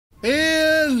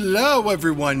Hello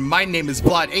everyone, my name is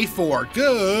Vlad A4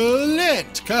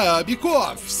 Galent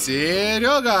Kabyakov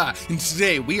Seryoga, and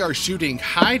today we are shooting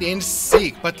hide and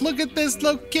seek. But look at this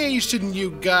location,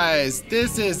 you guys.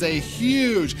 This is a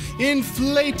huge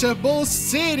inflatable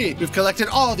city. We've collected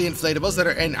all the inflatables that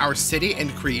are in our city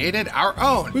and created our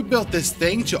own. We built this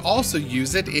thing to also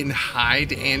use it in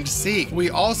hide and seek. We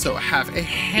also have a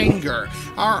hangar,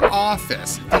 our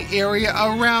office, the area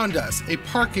around us, a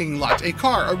parking lot, a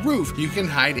car, a roof. You can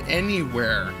hide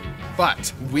anywhere.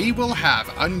 But we will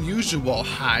have unusual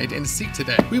hide and seek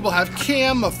today. We will have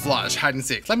camouflage hide and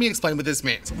seek. Let me explain what this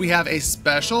means. We have a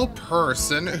special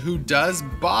person who does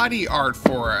body art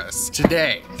for us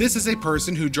today. This is a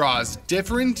person who draws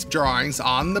different drawings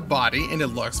on the body and it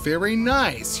looks very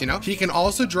nice, you know? He can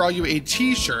also draw you a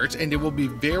t-shirt and it will be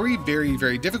very, very,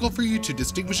 very difficult for you to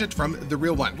distinguish it from the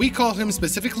real one. We call him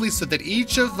specifically so that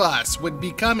each of us would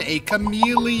become a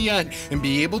chameleon and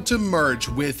be able to merge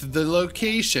with the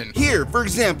location. Here, for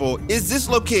example, is this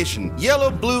location, yellow,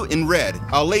 blue, and red.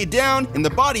 I'll lay down and the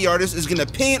body artist is gonna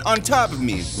paint on top of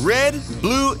me. Red,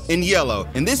 blue, and yellow.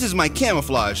 And this is my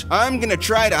camouflage. I'm gonna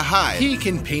try to hide. He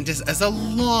can paint us as a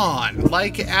lawn,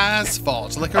 like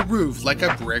asphalt, like a roof, like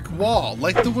a brick wall,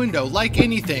 like the window, like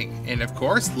anything. And of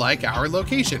course, like our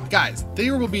location. Guys,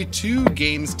 there will be 2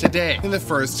 games today. In the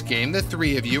first game, the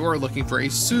 3 of you are looking for a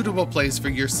suitable place for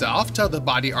yourself. Tell the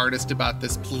body artist about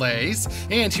this place,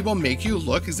 and he will make you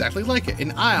look exactly like it,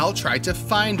 and I'll try to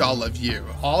find all of you,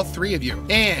 all 3 of you,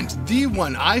 and the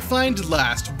one I find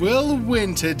last will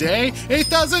win today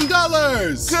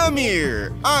 $1,000. Come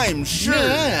here, I'm sure.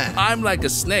 Yeah. I'm like a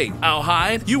snake. I'll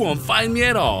hide, you won't find me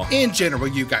at all. In general,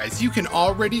 you guys, you can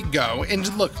already go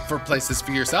and look for places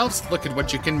for yourselves, look at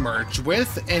what you can merge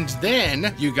with, and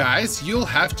then, you guys, you'll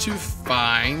have to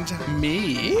find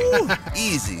me. Ooh,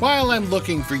 easy. While I'm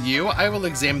looking for you, I will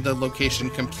examine the location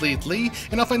completely,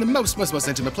 and I'll find the most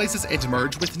intimate places and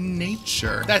merge with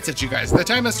nature. That's it, you guys. The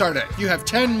time has started. You have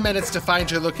 10 minutes to find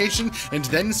your location and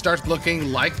then start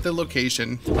looking like the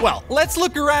location. Well, let's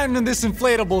look around in this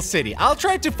inflatable city. I'll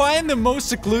try to find the most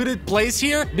secluded place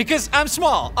here because I'm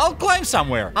small. I'll climb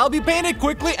somewhere. I'll be painted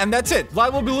quickly and that's it.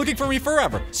 Vlad will be looking for me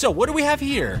forever. So what do we have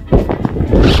here?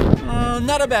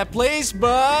 Not a bad place,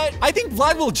 but I think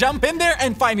Vlad will jump in there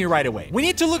and find me right away. We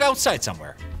need to look outside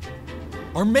somewhere.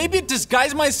 Or maybe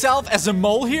disguise myself as a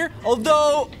mole here,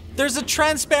 although there's a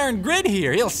transparent grid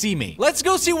here, he'll see me. Let's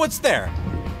go see what's there.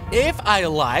 If I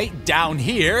lie down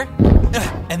here,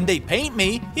 and they paint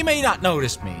me, he may not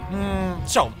notice me.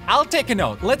 So, I'll take a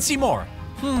note, let's see more.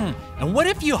 And what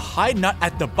if you hide not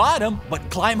at the bottom, but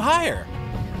climb higher?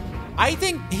 I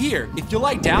think here, if you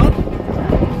lie down,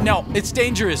 no, it's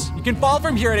dangerous. You can fall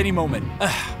from here at any moment.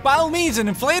 By all means, an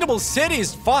inflatable city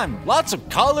is fun. Lots of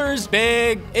colors,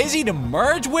 big, easy to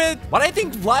merge with. But I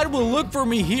think Vlad will look for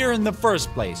me here in the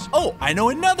first place. Oh, I know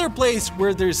another place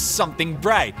where there's something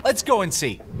bright. Let's go and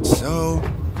see. So,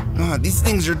 these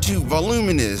things are too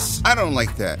voluminous. I don't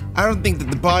like that. I don't think that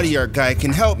the body art guy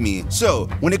can help me. So,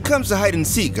 when it comes to hide and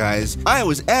seek, guys, I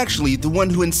was actually the one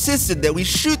who insisted that we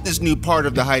shoot this new part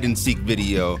of the hide and seek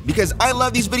video because I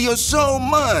love these videos so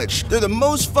much. They're the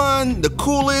most fun, the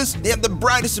coolest, they have the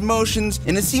brightest emotions,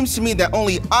 and it seems to me that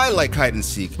only I like hide and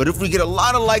seek. But if we get a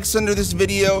lot of likes under this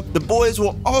video, the boys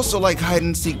will also like hide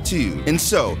and seek too. And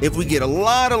so, if we get a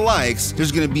lot of likes,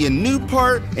 there's gonna be a new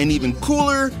part and even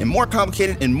cooler and more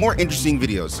complicated and more interesting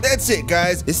videos. That's it,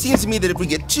 guys. It seems to me that if we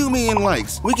get 2 million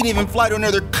likes, we can even fly to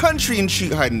another country and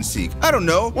shoot hide and seek. I don't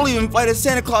know, we'll even fly to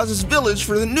Santa Claus's village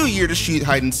for the new year to shoot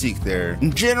hide and seek there.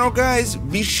 In general, guys,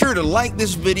 be sure to like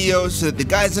this video so that the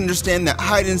guys understand that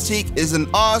hide and seek is an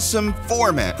awesome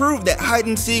format. Prove that hide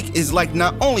and seek is liked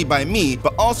not only by me,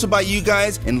 but also by you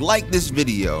guys, and like this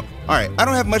video. Alright, I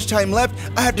don't have much time left.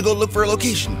 I have to go look for a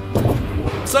location.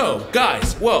 So,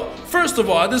 guys, well, first of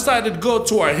all, I decided to go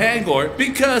to our hangar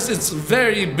because it's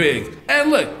very big.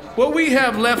 And look, what we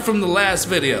have left from the last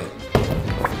video.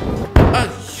 A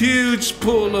huge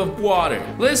pool of water.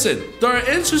 Listen, there are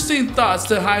interesting thoughts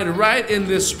to hide right in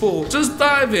this pool. Just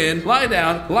dive in, lie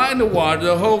down, lie in the water,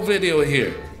 the whole video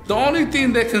here. The only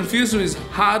thing that confuses me is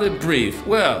how to breathe.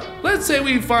 Well, let's say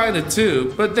we find a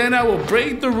tube, but then I will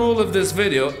break the rule of this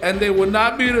video and they will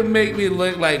not be able to make me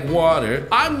look like water.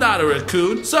 I'm not a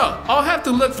raccoon, so I'll have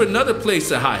to look for another place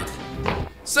to hide.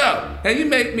 So, can you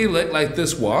make me look like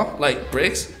this wall, like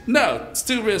bricks? No, it's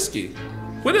too risky.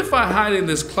 What if I hide in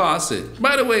this closet?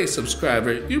 By the way,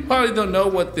 subscriber, you probably don't know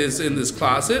what is in this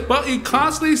closet, but you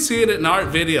constantly see it in our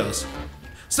videos.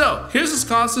 So, here's this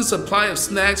constant supply of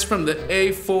snacks from the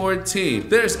A4 team.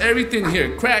 There's everything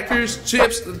here, crackers,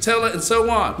 chips, Nutella, and so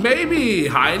on. Maybe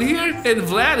hide here? And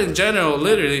Vlad in general,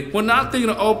 literally, will not think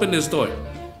to open this door.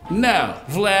 No,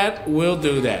 Vlad will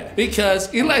do that because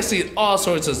he likes to eat all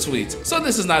sorts of sweets, so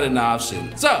this is not an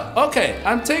option. So, okay,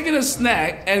 I'm taking a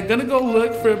snack and gonna go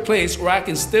look for a place where I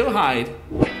can still hide.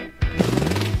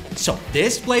 So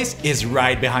this place is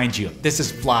right behind you. This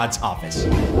is Vlad's office.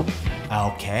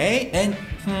 Okay, and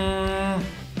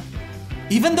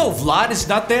even though Vlad is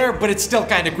not there, but it's still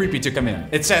kind of creepy to come in.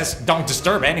 It says don't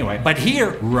disturb anyway. But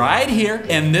here, right here,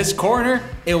 in this corner,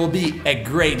 it will be a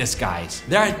great disguise.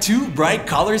 There are two bright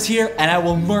colors here and I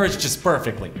will merge just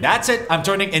perfectly. That's it, I'm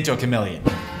turning into a chameleon.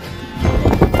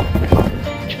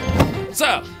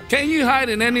 So, can you hide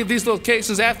in any of these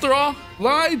locations after all?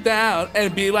 Lie down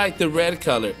and be like the red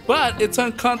color. But it's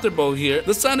uncomfortable here.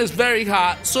 The sun is very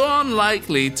hot, so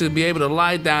unlikely to be able to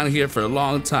lie down here for a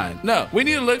long time. No, we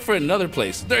need to look for another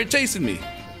place. They're chasing me.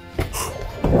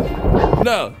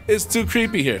 No, it's too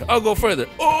creepy here. I'll go further.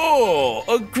 Oh,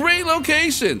 a great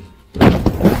location.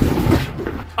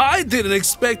 I didn't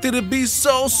expect it to be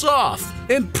so soft.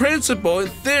 In principle, in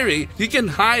theory, you can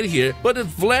hide here, but if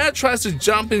Vlad tries to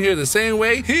jump in here the same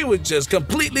way, he would just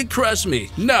completely crush me.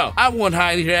 No, I won't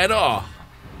hide here at all.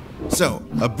 So,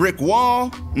 a brick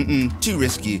wall? Too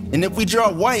risky. And if we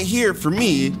draw white here for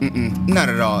me, not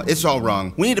at all. It's all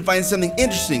wrong. We need to find something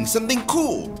interesting, something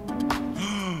cool.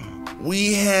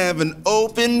 We have an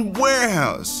open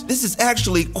warehouse. This is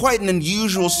actually quite an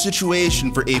unusual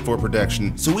situation for A4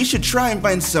 production, so we should try and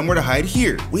find somewhere to hide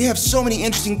here. We have so many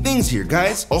interesting things here,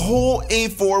 guys. A whole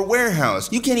A4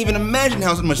 warehouse. You can't even imagine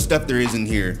how much stuff there is in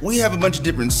here. We have a bunch of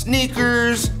different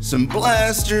sneakers, some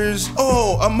blasters.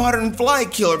 Oh, a modern fly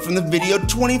killer from the video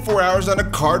 24 Hours on a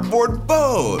Cardboard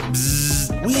Boat.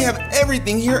 Bzzz. We have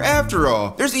everything here after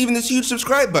all. There's even this huge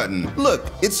subscribe button. Look,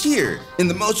 it's here in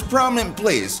the most prominent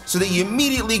place so that you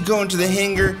immediately go into the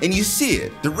hanger and you see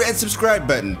it. The red subscribe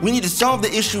button. We need to solve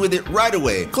the issue with it right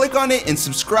away. Click on it and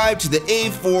subscribe to the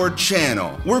A4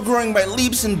 channel. We're growing by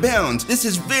leaps and bounds. This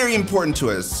is very important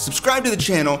to us. Subscribe to the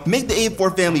channel, make the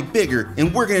A4 family bigger,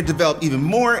 and we're gonna develop even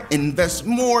more and invest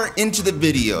more into the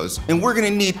videos. And we're gonna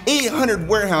need 800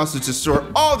 warehouses to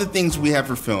store all the things we have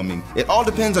for filming. It all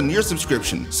depends on your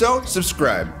subscription. So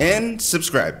subscribe and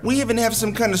subscribe. We even have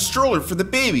some kind of stroller for the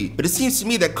baby, but it seems to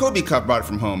me that Kobe Cop brought it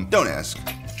from home. Don't ask.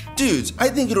 Dudes, I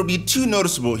think it'll be too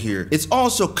noticeable here. It's all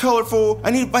so colorful.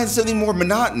 I need to find something more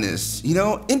monotonous, you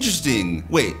know, interesting.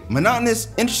 Wait, monotonous,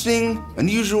 interesting,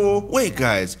 unusual. Wait,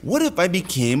 guys, what if I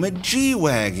became a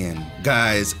G-Wagon?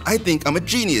 Guys, I think I'm a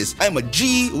genius. I'm a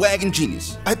G-Wagon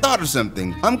genius. I thought of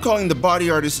something. I'm calling the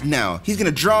body artist now. He's gonna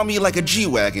draw me like a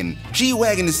G-Wagon.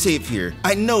 G-Wagon is safe here.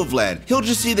 I know Vlad. He'll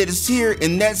just see that it's here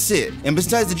and that's it. And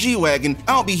besides the G-Wagon,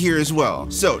 I'll be here as well.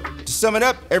 So, to sum it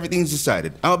up, everything's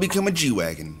decided. I'll become a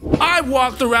G-Wagon. I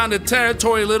walked around the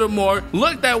territory a little more,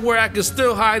 looked at where I could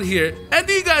still hide here, and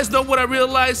do you guys know what I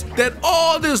realized? That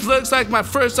all this looks like my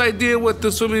first idea with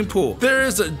the swimming pool. There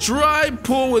is a dry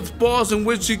pool with balls in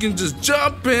which you can just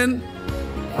jump in.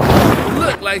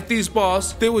 Look, like these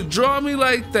balls, they would draw me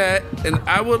like that, and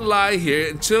I would lie here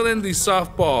and chill in these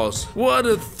soft balls. What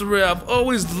a thrill, I've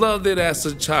always loved it as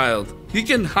a child. You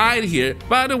can hide here.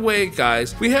 By the way,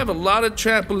 guys, we have a lot of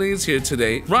trampolines here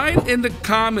today. Write in the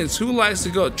comments who likes to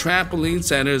go to trampoline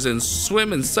centers and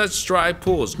swim in such dry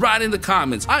pools. Write in the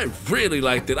comments. I really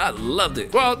liked it. I loved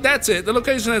it. Well, that's it. The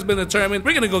location has been determined.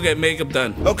 We're gonna go get makeup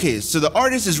done. Okay, so the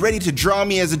artist is ready to draw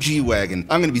me as a G-Wagon.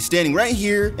 I'm gonna be standing right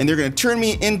here, and they're gonna turn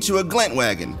me into a Glent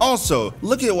wagon. Also,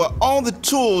 look at what all the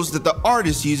tools that the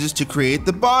artist uses to create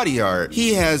the body art.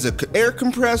 He has an air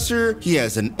compressor, he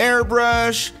has an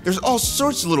airbrush, there's all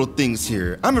sorts of little things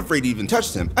here. I'm afraid to even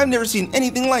touch them. I've never seen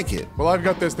anything like it. Well, I've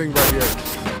got this thing right here.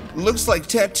 Looks like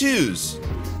tattoos.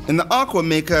 And the aqua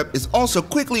makeup is also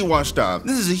quickly washed off.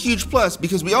 This is a huge plus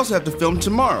because we also have to film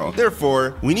tomorrow.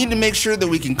 Therefore, we need to make sure that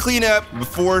we can clean up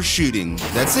before shooting.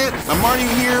 That's it. I'm already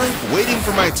here, waiting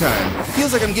for my time.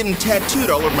 Feels like I'm getting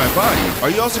tattooed all over my body. Are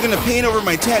you also gonna paint over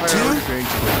my tattoo?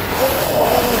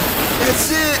 Oh, that's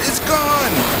it. It's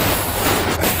gone.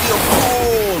 I feel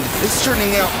cold. It's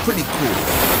turning out pretty cool.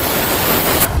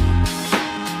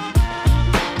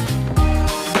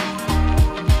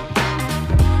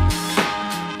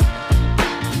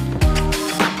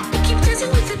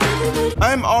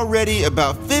 I'm already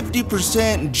about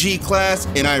 50% G-class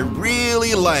and I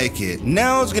really like it.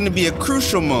 Now is gonna be a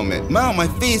crucial moment. Now my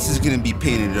face is gonna be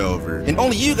painted over. And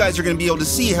only you guys are gonna be able to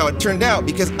see how it turned out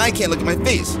because I can't look at my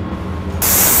face.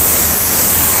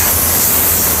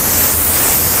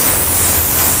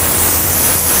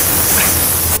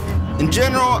 In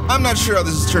general, I'm not sure how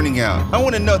this is turning out. I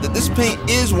want to note that this paint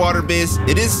is water-based,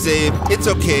 it is safe, it's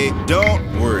okay,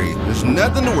 don't worry. There's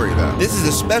nothing to worry about. This is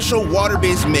a special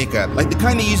water-based makeup, like the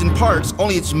kind they use in parks,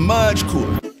 only it's much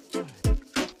cooler.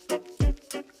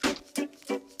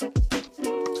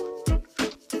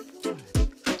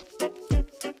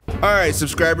 Alright,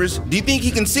 subscribers, do you think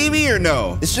he can see me or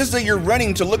no? It's just that you're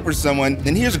running to look for someone,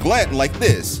 then here's Glent like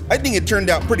this. I think it turned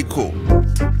out pretty cool.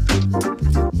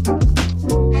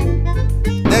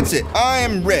 That's it, I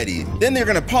am ready. Then they're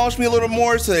gonna polish me a little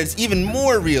more so that it's even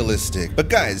more realistic. But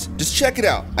guys, just check it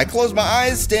out. I close my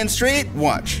eyes, stand straight,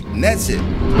 watch, and that's it.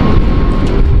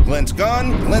 Glent's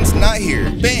gone, Glent's not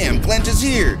here. Bam, Glent is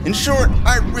here. In short,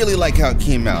 I really like how it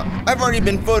came out. I've already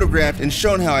been photographed and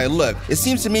shown how I look. It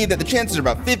seems to me that the chances are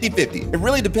about 50-50. It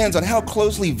really depends on how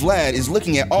closely Vlad is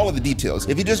looking at all of the details.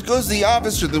 If he just goes to the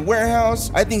office or the warehouse,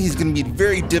 I think he's gonna be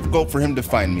very difficult for him to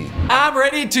find me. I'm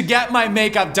ready to get my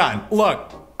makeup done.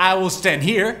 Look, I will stand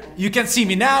here. You can see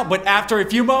me now, but after a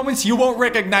few moments, you won't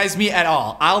recognize me at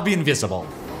all. I'll be invisible.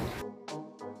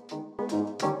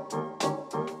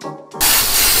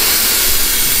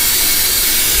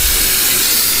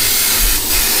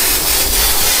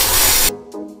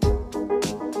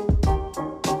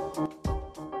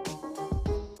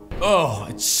 Oh,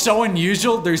 it's so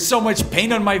unusual. There's so much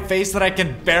paint on my face that I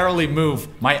can barely move.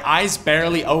 My eyes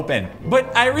barely open.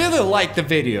 But I really like the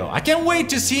video. I can't wait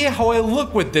to see how I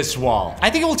look with this wall. I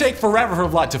think it will take forever for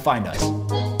Vlad to find us.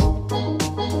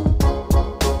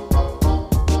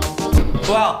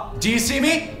 Well, do you see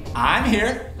me? I'm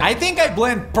here. I think I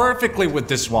blend perfectly with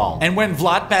this wall. And when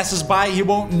Vlad passes by, he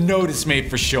won't notice me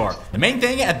for sure. The main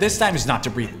thing at this time is not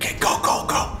to breathe. Okay, go, go,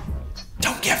 go.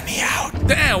 Don't give me out.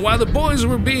 Damn, while the boys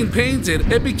were being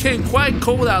painted, it became quite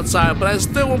cold outside, but it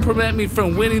still won't prevent me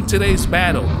from winning today's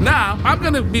battle. Now, I'm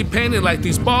gonna be painted like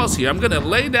these balls here. I'm gonna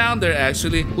lay down there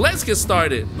actually. Let's get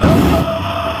started.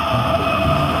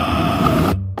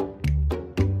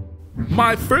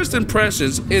 My first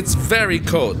impressions, it's very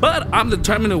cold, but I'm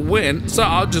determined to win, so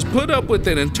I'll just put up with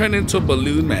it and turn into a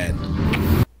balloon man.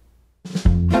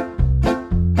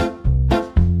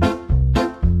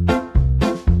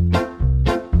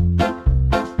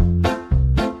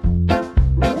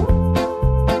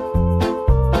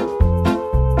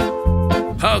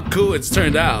 How cool it's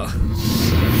turned out.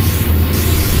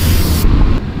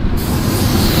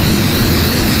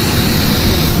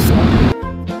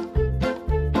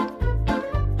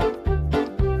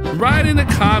 Write in the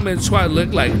comments who I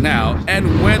look like now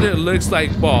and whether it looks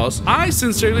like balls. I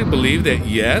sincerely believe that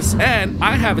yes, and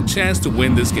I have a chance to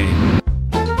win this game.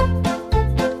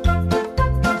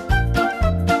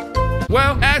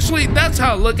 Well, actually, that's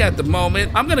how I look at the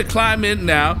moment. I'm gonna climb in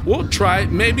now. We'll try,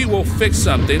 maybe we'll fix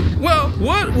something. Well,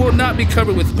 what will not be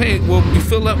covered with paint will be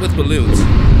filled up with balloons.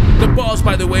 The balls,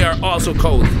 by the way, are also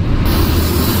cold.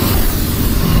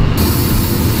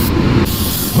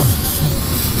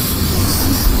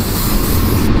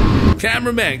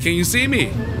 Cameraman, can you see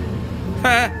me?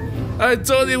 Ha! I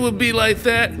told you it would be like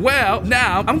that. Well,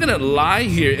 now I'm gonna lie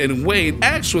here and wait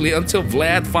actually until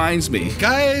Vlad finds me.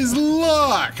 Guys,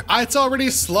 look! It's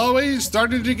already slowly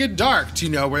starting to get dark. Do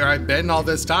you know where I've been all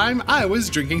this time? I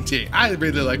was drinking tea. I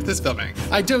really like this filming.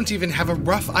 I don't even have a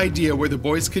rough idea where the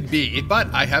boys could be,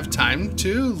 but I have time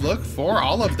to look for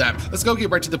all of them. Let's go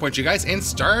get right to the point, you guys, and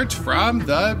start from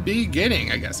the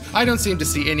beginning, I guess. I don't seem to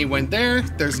see anyone there.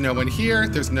 There's no one here.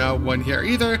 There's no one here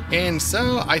either. And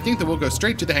so I think that we'll go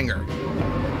straight to the hangar.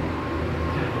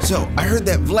 So, I heard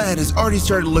that Vlad has already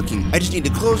started looking. I just need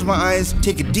to close my eyes,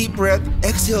 take a deep breath,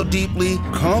 exhale deeply,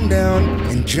 calm down,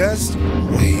 and just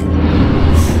wait.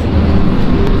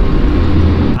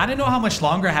 I don't know how much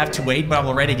longer I have to wait, but I'm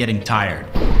already getting tired.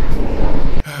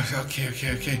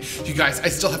 Okay. You guys, I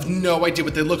still have no idea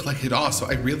what they look like at all, so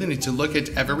I really need to look at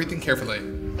everything carefully.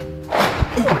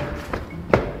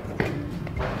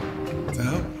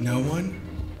 So, no one?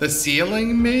 The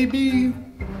ceiling, maybe?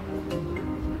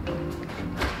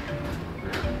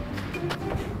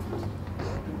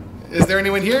 Is there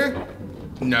anyone here?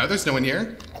 No, there's no one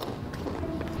here.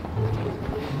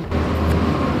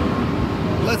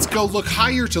 Let's go look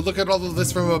higher to look at all of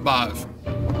this from above.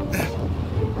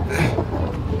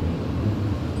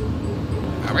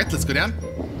 All right, let's go down.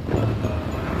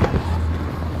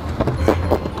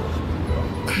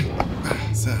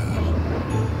 So,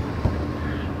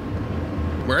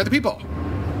 where are the people?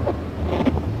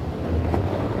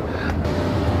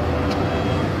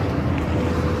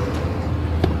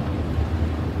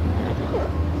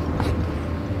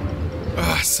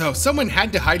 So someone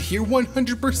had to hide here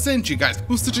 100%, you guys. It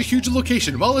was such a huge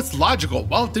location. Well, it's logical.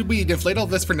 Well, did we deflate all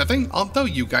this for nothing? Although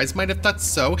you guys might have thought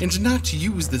so and not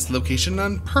use this location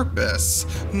on purpose.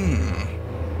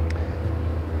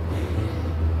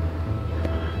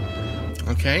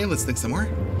 Okay, let's think some more.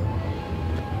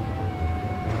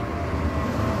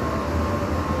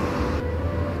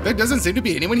 There doesn't seem to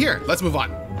be anyone here. Let's move on.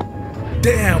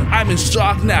 Damn, I'm in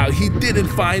shock now. He didn't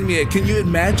find me. Can you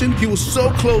imagine? He was so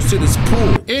close to this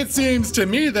pool. It seems to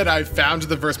me that I found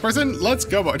the first person. Let's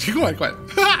go. Go on, go on.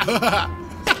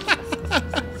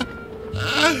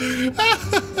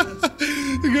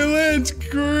 Glint,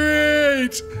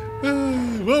 great.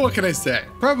 Well, what can I say?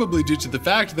 Probably due to the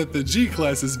fact that the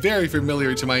G-Class is very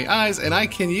familiar to my eyes and I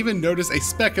can even notice a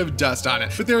speck of dust on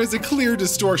it, but there is a clear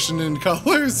distortion in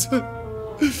colors. Well,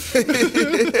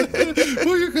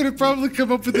 you could have probably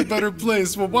come up with a better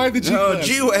place. Well, why the G-Class? Oh,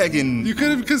 G-Wagon. You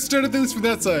could have started things from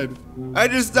that side. I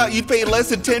just thought you'd pay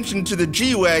less attention to the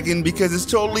G-Wagon because it's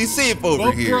totally safe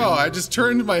over here. Well, bro, I just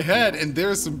turned my head and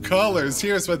there's some colors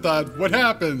here, so I thought, what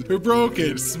happened? Who broke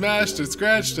it? Smashed it?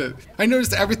 Scratched it? I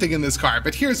noticed everything in this car,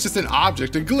 but here's just an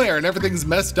object, a glare, and everything's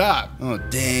messed up. Oh,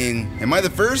 dang. Am I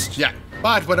the first? Yeah.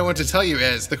 But what I want to tell you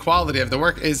is the quality of the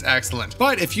work is excellent.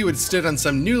 But if you had stood on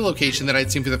some new location that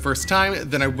I'd seen for the first time,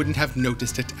 then I wouldn't have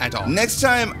noticed it at all. Next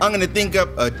time, I'm gonna think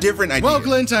up a different idea. Well,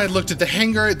 Glint, I looked at the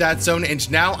hangar, that zone, and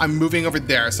now I'm moving over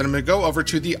there. So I'm gonna go over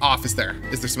to the office there.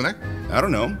 Is there someone there? I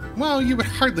don't know. Well, you would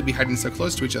hardly be hiding so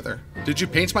close to each other. Did you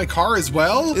paint my car as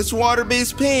well? It's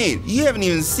water-based paint. You haven't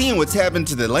even seen what's happened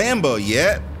to the Lambo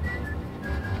yet.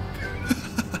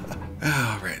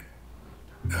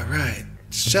 All right.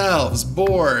 Shelves,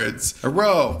 boards, a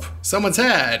rope, someone's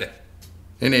head.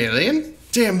 An alien?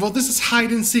 Damn, well, this is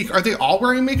hide and seek. Are they all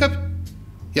wearing makeup?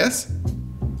 Yes?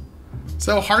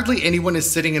 So hardly anyone is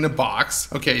sitting in a box.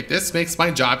 Okay, this makes my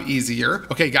job easier.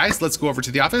 Okay, guys, let's go over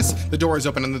to the office. The door is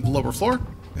open on the lower floor.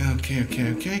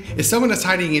 Okay. If someone is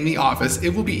hiding in the office, it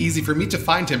will be easy for me to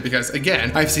find him because,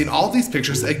 again, I've seen all these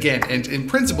pictures again, and in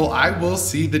principle, I will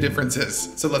see the differences.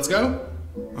 So let's go.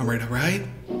 All right.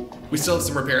 We still have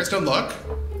some repairs, don't look.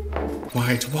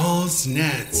 White walls,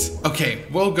 nets. Okay,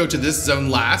 we'll go to this zone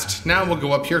last. Now we'll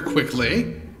go up here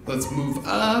quickly. Let's move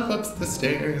up the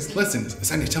stairs. Listen,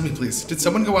 Sandy, tell me please, did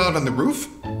someone go out on the roof?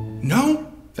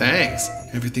 No? Thanks.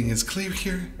 Everything is clear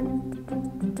here.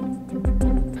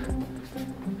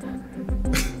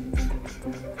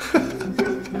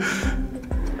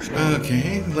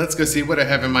 Okay, let's go see what I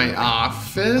have in my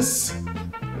office.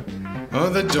 Oh,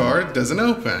 the door doesn't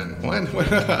open. What?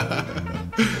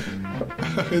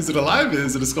 Is it alive?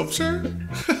 Is it a sculpture?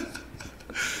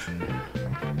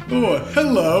 Oh,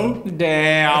 hello.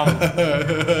 Damn.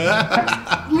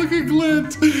 Look at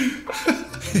Glint.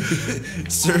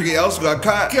 Sergey also got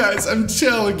caught. Guys, I'm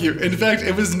telling you. In fact,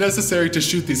 it was necessary to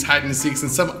shoot these hide and seeks in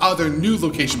some other new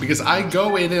location because I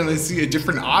go in and I see a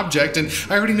different object and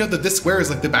I already know that this square is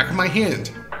like the back of my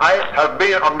hand. I have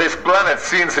been on this planet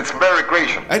since its very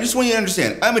creation. I just want you to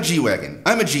understand, I'm a G-Wagon.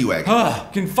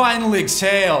 Can finally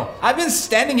exhale. I've been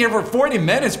standing here for 40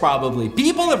 minutes probably.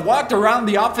 People have walked around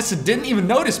the office and didn't even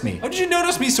notice me. How did you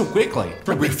notice me so quickly?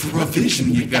 Peripheral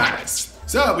vision, you guys.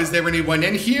 So, is there anyone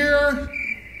in here?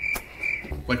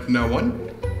 Like, no one?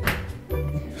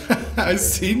 I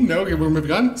see, no, okay, we're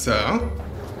moving on. So,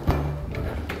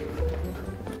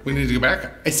 we need to go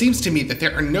back. It seems to me that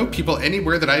there are no people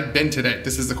anywhere that I've been today.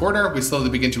 This is the corridor. We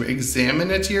slowly begin to examine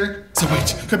it here. So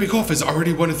wait, Kubikov has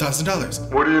already won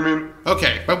 $1,000. What do you mean?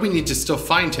 Okay, but we need to still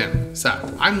find him. So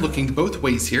I'm looking both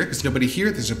ways here. There's nobody here.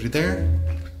 There's nobody there.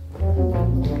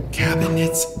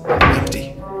 Cabinets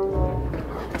empty.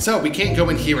 So we can't go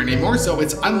in here anymore. So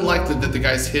it's unlikely that the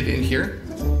guy's hid in here.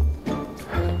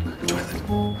 Toilet.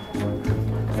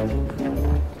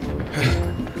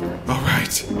 All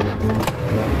right.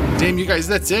 Damn, you guys,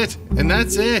 that's it. And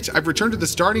that's it. I've returned to the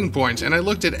starting point, and I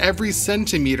looked at every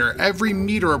centimeter, every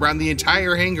meter around the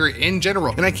entire hangar in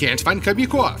general, and I can't find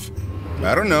Kubyakov.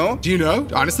 I don't know. Do you know?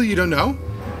 Honestly, you don't know?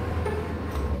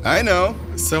 I know.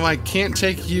 So I can't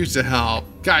take you to help.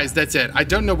 Guys, that's it. I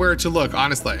don't know where to look,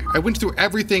 honestly. I went through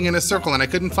everything in a circle, and I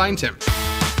couldn't find him.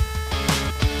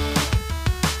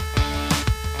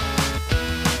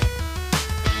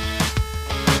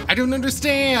 I don't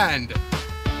understand.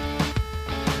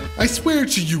 I swear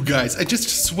to you guys, I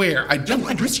just swear, I don't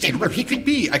understand where he could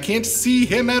be. I can't see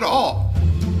him at all.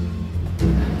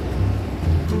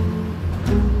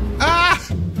 Ah!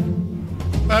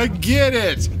 I get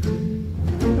it.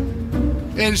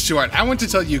 In short, I want to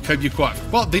tell you,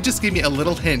 Kubyakov. Well, they just gave me a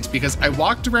little hint because I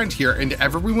walked around here and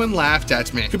everyone laughed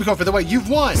at me. Kubyakov, by the way, you've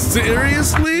won.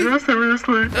 Seriously? Yeah,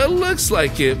 seriously. It looks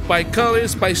like it. By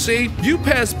colors, by shape, you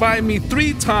passed by me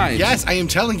 3 times. Yes, I am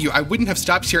telling you, I wouldn't have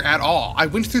stopped here at all. I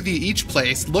went through each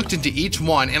place, looked into each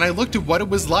one, and I looked at what it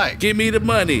was like. Give me the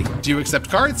money. Do you accept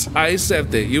cards? I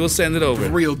accept it. You will send it over.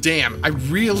 Real damn, I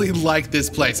really like this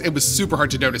place. It was super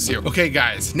hard to notice you. Okay,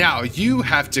 guys, now you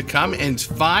have to come and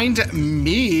find me.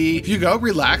 me. You go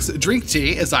relax, drink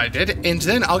tea as I did, and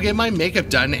then I'll get my makeup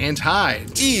done and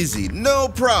hide. Easy, no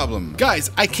problem.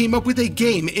 Guys, I came up with a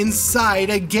game inside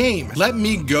a game. Let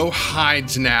me go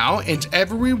hide now, and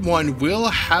everyone will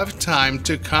have time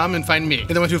to come and find me.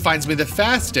 And the one who finds me the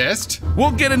fastest,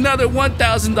 We'll get another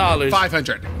 $1,000.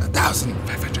 500. 1,000.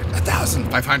 500. 1,000.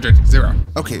 500. 0.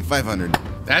 Okay, 500.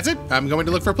 That's it. I'm going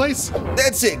to look for a place.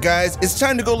 That's it, guys. It's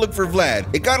time to go look for Vlad.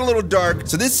 It got a little dark,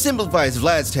 so this simplifies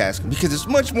Vlad's task because it's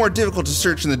much more difficult to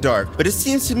search in the dark. But it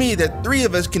seems to me that 3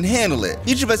 of us can handle it.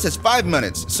 Each of us has 5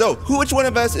 minutes. So, which one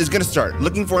of us is gonna start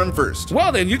looking for him first?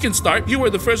 Well, then you can start. You were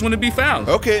the first one to be found.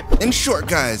 Okay. In short,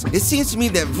 guys, it seems to me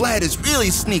that Vlad is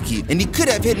really sneaky, and he could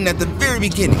have hidden at the very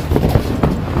beginning.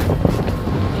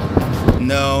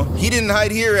 No, he didn't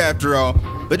hide here after all,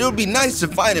 but it would be nice to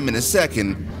find him in a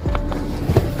second.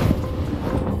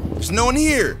 There's no one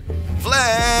here.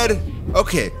 Vlad!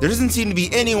 Okay, there doesn't seem to be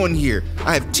anyone here.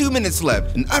 I have 2 minutes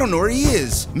left, and I don't know where he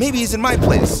is. Maybe he's in my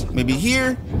place. Maybe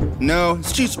here? No,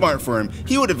 it's too smart for him.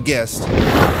 He would have guessed.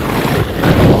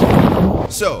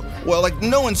 So, well, like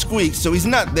no one squeaks, so he's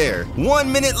not there.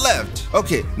 1 minute left.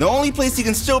 Okay, the only place he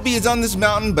can still be is on this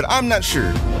mountain, but I'm not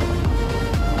sure.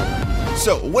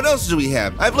 So, what else do we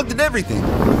have? I've looked at everything.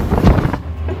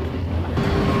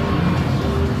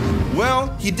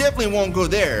 Well, he definitely won't go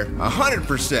there,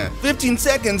 100%. 15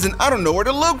 seconds and I don't know where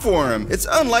to look for him. It's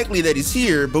unlikely that he's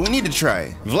here, but we need to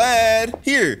try. Vlad,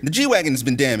 here, the G-Wagon's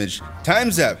been damaged.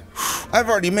 Time's up. I've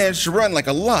already managed to run like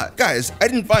a lot. Guys, I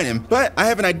didn't find him, but I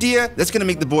have an idea that's gonna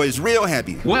make the boys real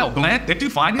happy. Well, Glenn, did you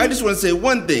find him? I just want to say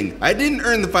one thing. I didn't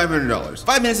earn the $500.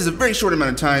 5 minutes is a very short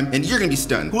amount of time, and you're gonna be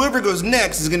stunned. Whoever goes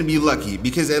next is gonna be lucky,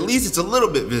 because at least it's a little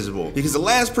bit visible. Because the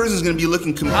last person is gonna be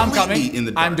looking completely in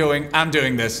the dark. I'm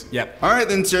doing this. Yep. All right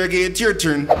then, Sergey, it's your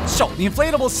turn. So, the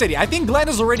inflatable city. I think Glenn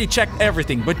has already checked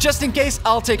everything, but just in case,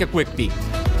 I'll take a quick peek.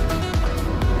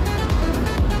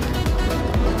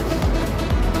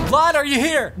 Vlad, are you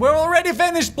here? We're already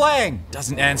finished playing.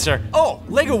 Doesn't answer. Oh,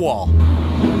 Lego wall.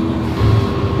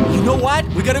 You know what?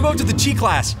 We gotta go to the G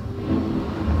class.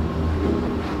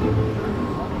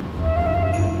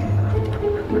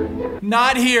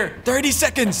 Not here. 30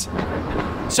 seconds.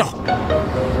 So,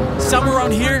 somewhere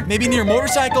around here, maybe near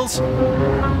motorcycles.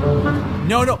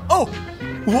 No. Oh,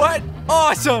 what?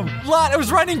 Awesome. Vlad, I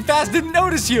was running fast, didn't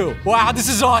notice you. Wow, this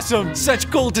is awesome. Such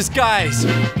cool disguise.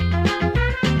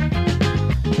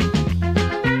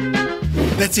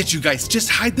 That's it, you guys. Just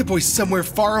hide the boys somewhere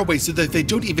far away so that they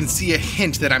don't even see a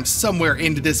hint that I'm somewhere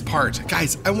into this part.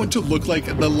 Guys, I want to look like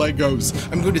the Legos.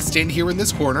 I'm going to stand here in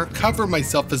this corner, cover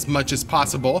myself as much as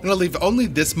possible, and I'll leave only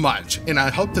this much. And I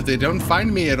hope that they don't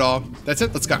find me at all. That's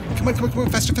it, let's go. Come on,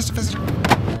 faster.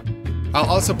 I'll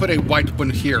also put a white one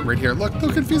here, right here. Look,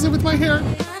 they'll confuse it with my hair.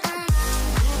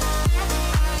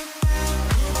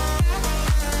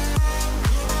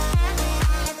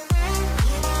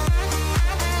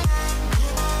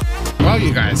 Well,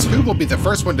 you guys, who will be the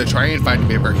first one to try and find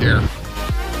me over here?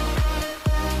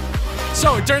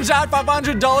 So, it turns out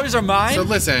 $500 are mine? So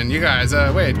listen, you guys,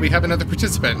 wait, we have another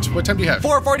participant. What time do you have?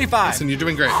 4:45. Listen, you're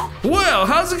doing great. Well,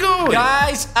 how's it going?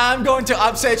 Guys, I'm going to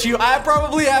upset you. I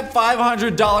probably have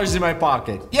 $500 in my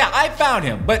pocket. Yeah, I found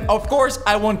him, but of course,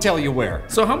 I won't tell you where.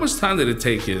 So how much time did it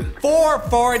take you?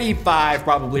 4:45,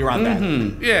 probably around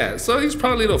that. Yeah, so he's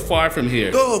probably a little far from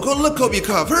here. Go look,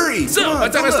 Kobyakov, hurry! So, Come on, by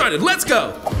the time go I look. started, let's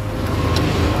go!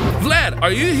 Vlad,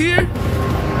 are you here?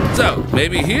 So,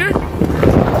 maybe here?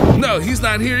 No, he's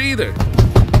not here either.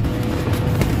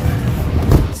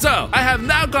 So, I have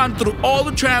now gone through all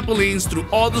the trampolines, through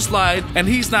all the slide, and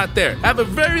he's not there. I have a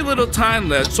very little time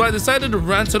left, so I decided to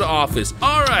run to the office.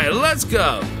 All right, let's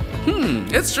go.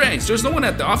 It's strange. There's no one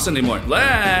at the office anymore.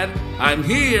 Vlad, I'm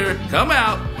here. Come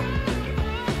out.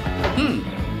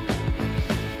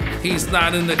 He's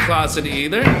not in the closet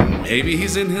either. Maybe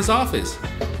he's in his office.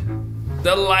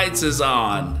 The lights is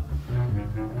on.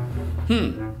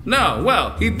 No,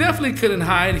 well, he definitely couldn't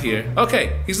hide here.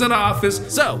 Okay, he's in the office.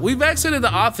 So, we've exited the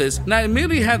office, and I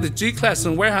immediately have the G-Class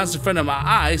and warehouse in front of my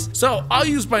eyes, so I'll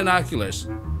use binoculars.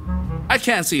 I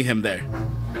can't see him there.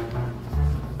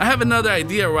 I have another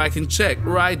idea where I can check,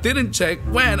 where I didn't check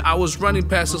when I was running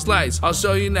past the lights. I'll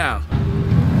show you now.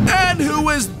 And who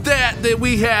is that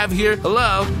we have here?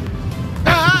 Hello?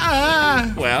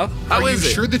 Well, how is it? Are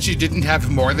you sure that you didn't have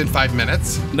more than 5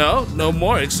 minutes? No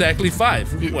more, exactly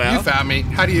 5. Well, You found me.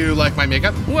 How do you like my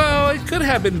makeup? well, it could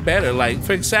have been better, like,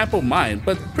 for example, mine,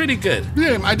 but pretty good.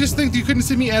 Yeah, I just think you couldn't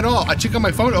see me at all. I check on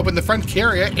my phone, open the front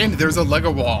carrier, and there's a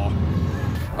Lego wall.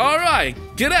 All right,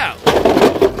 get out.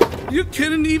 You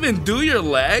couldn't even do your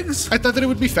legs? I thought that it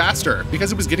would be faster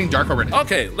because it was getting dark already.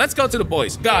 Okay, let's go to the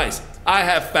boys. Guys, I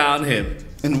have found him.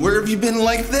 And where have you been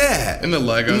like that? In the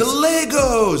Legos. In the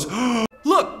Legos!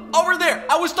 Look, over there.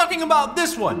 I was talking about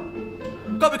this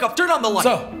one. Comic, turn on the light.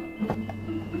 So,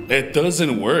 it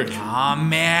doesn't work. Aw,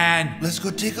 man. Let's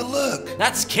go take a look.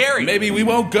 That's scary. Maybe we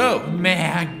won't go.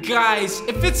 Man, guys,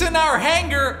 if it's in our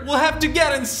hangar, we'll have to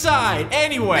get inside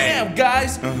anyway. Damn,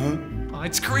 guys. Oh,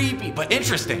 it's creepy, but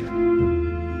interesting.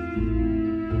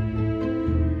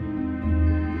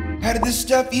 How did this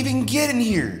stuff even get in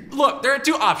here? Look, there are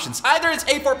two options. Either it's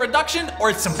A4 production or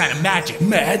it's some kind of magic.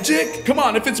 Magic? Come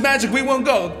on, if it's magic, we won't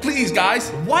go. Please, guys.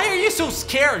 Why are you so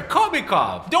scared,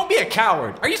 Comic-Con? Don't be a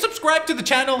coward. Are you subscribed to the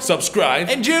channel? Subscribe.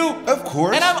 And you? Of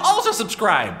course. And I'm also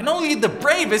subscribed. And only the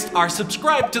bravest are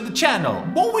subscribed to the channel.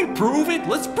 Won't we prove it?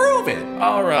 Let's prove it.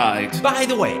 All right. By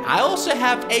the way, I also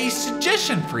have a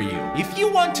suggestion for you. If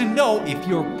you want to know if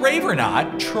you're brave or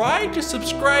not, try to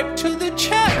subscribe to the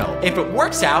channel. If it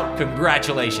works out,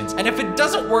 congratulations. And if it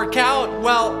doesn't work out,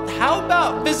 well, how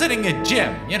about visiting a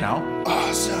gym, you know?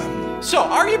 Awesome. So,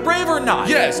 are you brave or not?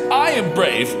 Yes, I am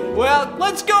brave. Well,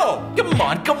 let's go. Come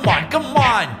on, come on, come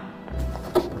on.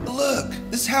 Look,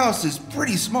 this house is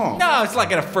pretty small. No, it's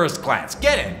like at a first glance.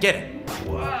 Get in, get in.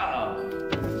 Wow.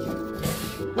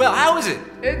 Well, how is it?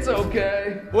 It's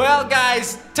okay. Well,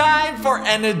 guys, time for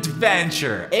an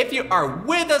adventure. If you are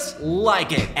with us,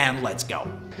 like it, and let's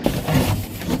go.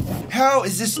 How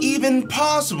is this even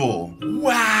possible?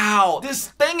 Wow, this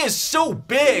thing is so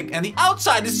big and the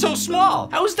outside is so small.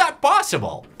 How is that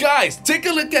possible? Guys, take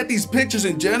a look at these pictures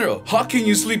in general. How can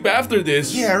you sleep after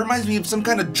this? Yeah, it reminds me of some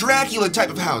kind of Dracula type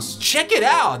of house. Check it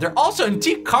out. They're also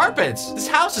antique carpets. This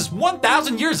house is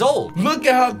 1,000 years old. Look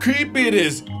at how creepy it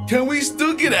is. Can we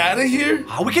still get out of here?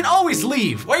 We can always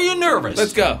leave. Why are you nervous?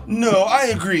 Let's go. No, I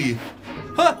agree.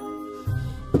 Huh?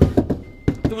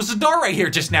 There was a door right here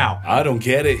just now. I don't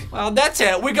get it. Well, that's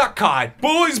it. We got caught.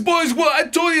 Boys, what? I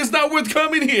told you it's not worth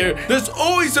coming here. There's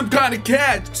always some kind of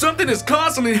catch. Something is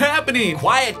constantly happening.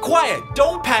 Quiet, quiet.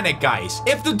 Don't panic, guys.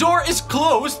 If the door is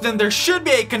closed, then there should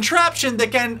be a contraption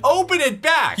that can open it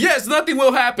back. Yes, nothing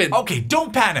will happen. Okay,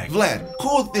 don't panic. Vlad,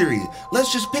 cool theory.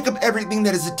 Let's just pick up everything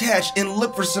that is attached and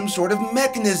look for some sort of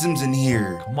mechanisms in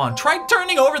here. Come on, try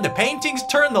turning over the paintings,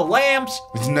 turn the lamps.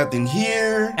 There's nothing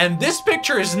here. And this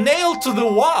picture is nailed to the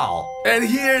wall. And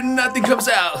here, nothing comes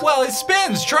out. Well, it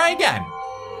spins. Try again.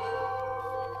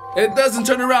 It doesn't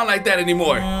turn around like that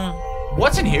anymore.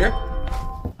 What's in here?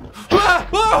 Ah!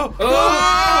 Oh!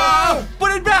 Ah!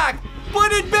 Put it back!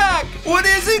 Put it back! What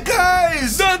is it,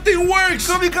 guys? Nothing works.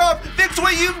 Komikov, fix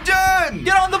what you've done!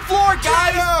 Get on the floor,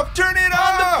 guys! Turn it off! Turn it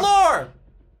On the off! floor!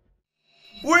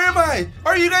 Where am I?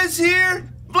 Are you guys here?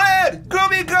 Vlad!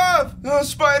 Komikov! Oh,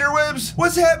 spider webs!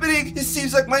 What's happening? It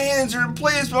seems like my hands are in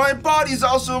place, but my body's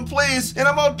also in place, and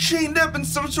I'm all chained up in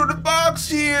some sort of box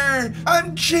here!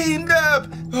 I'm chained up!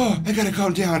 Oh, I gotta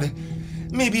calm down.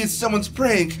 Maybe it's someone's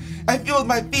prank. I feel with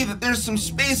my feet that there's some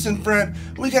space in front.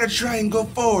 We gotta try and go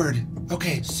forward.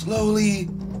 Okay, slowly.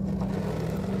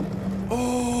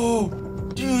 Oh,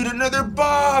 dude, another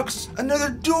box! Another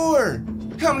door!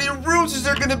 How many rooms is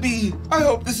there gonna be? I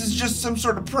hope this is just some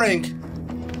sort of prank.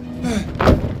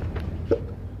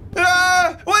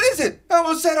 Ah! What is it? I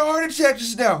almost had a heart attack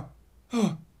just now.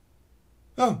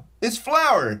 Oh, it's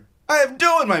flour. I have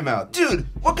dough in my mouth. Dude,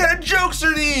 what kind of jokes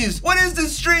are these? What is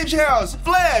this strange house?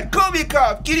 Vlad,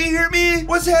 Komikov, can you hear me?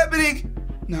 What's happening?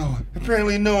 No,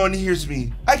 apparently no one hears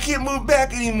me. I can't move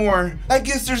back anymore. I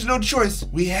guess there's no choice.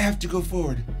 We have to go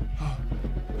forward.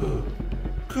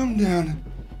 Calm down.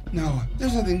 No,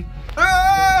 there's nothing.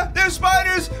 Ah! There's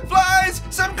spiders, flies,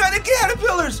 some kind of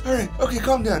caterpillars. All right, okay,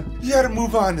 calm down. You gotta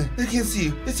move on. I can't see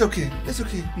you. It's okay. It's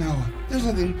okay. No, there's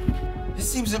nothing. It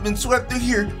seems to have been swept through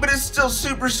here, but it's still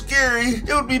super scary.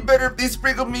 It would be better if they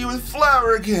sprinkled me with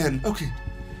flour again. Okay.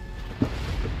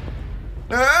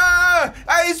 Ah!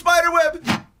 I hate spider web.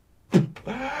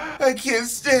 I can't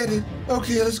stand it.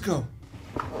 Okay, let's go.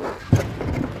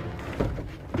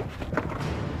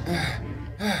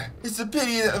 It's a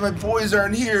pity that my boys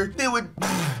aren't here. They would...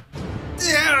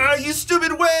 Yeah, you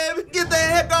stupid web! Get the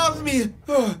heck off me!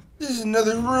 Oh, this is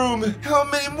another room. How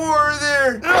many more are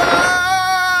there?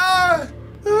 Ah!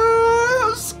 Ah,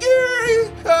 how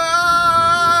scary!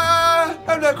 Ah!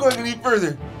 I'm not going any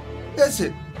further. That's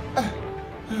it. Ah.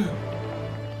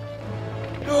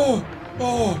 Oh,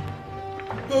 oh,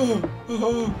 oh,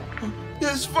 oh, oh.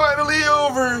 It's finally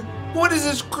over. What is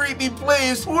this creepy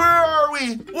place? Where are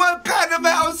we? What kind of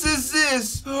house is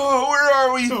this? Oh, where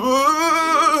are we?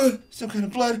 Some kind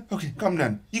of blood? Okay, calm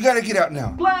down. You gotta get out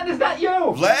now. Vlad, is that you?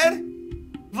 Vlad?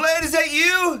 Vlad, is that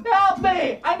you? Help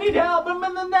me! I need help. I'm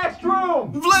in the next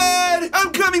room. Vlad,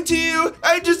 I'm coming. coming to you.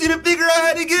 I just need to figure out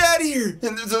how to get out of here.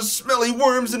 And there's those smelly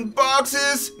worms and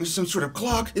boxes. There's some sort of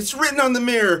clock. It's written on the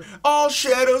mirror. All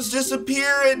shadows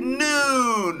disappear at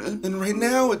noon. And right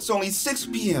now it's only 6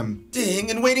 p.m.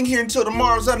 Dang, and waiting here until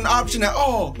tomorrow's not an option at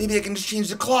all. Maybe I can just change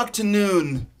the clock to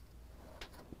noon.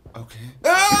 Okay.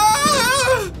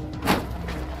 Ah!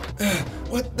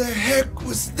 What the heck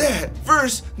was that?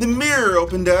 First, the mirror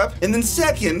opened up, and then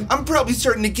second, I'm probably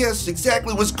starting to guess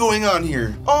exactly what's going on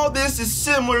here. All this is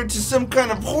similar to some kind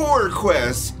of horror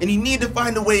quest, and you need to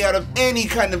find a way out of any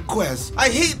kind of quest. I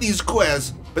hate these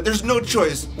quests, but there's no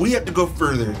choice. We have to go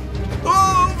further.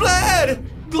 Oh, Vlad!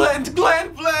 Glenn,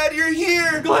 Vlad, you're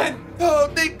here! Glenn!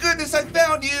 Oh, thank goodness I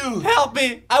found you! Help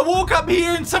me! I woke up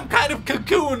here in some kind of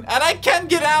cocoon, and I can't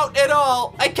get out at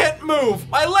all. I can't move.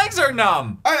 My legs are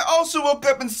numb. I also woke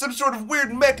up in some sort of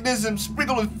weird mechanism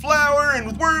sprinkled with flour and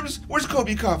with worms. Where's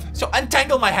Kobe-Kov? So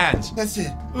untangle my hands. That's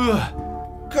it.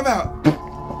 Ugh. Come out.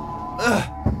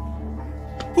 Ugh.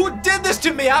 Who did this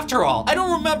to me after all? I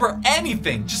don't remember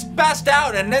anything. Just passed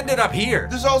out and ended up here.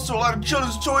 There's also a lot of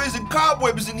children's toys and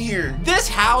cobwebs in here. This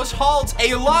house holds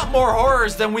a lot more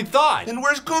horrors than we thought. And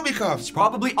where's Kobe-Kov?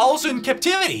 Probably also in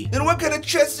captivity. And what kind of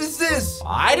chest is this?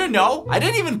 I don't know. I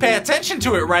didn't even pay attention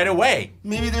to it right away.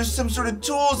 Maybe there's some sort of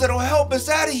tools that'll help us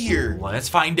out of here. Let's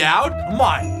find out. Come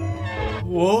on.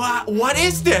 What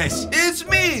is this? It's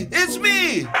me! It's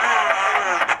me!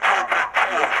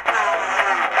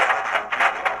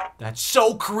 That's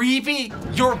so creepy.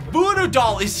 Your voodoo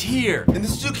doll is here. And the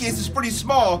suitcase is pretty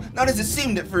small, not as it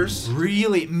seemed at first.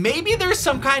 Really? Maybe there's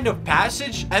some kind of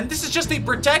passage, and this is just a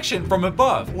protection from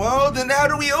above. Well, then how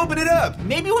do we open it up?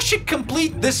 Maybe we should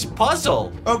complete this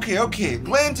puzzle. Okay.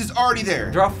 Glenn's is already there.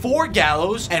 There are 4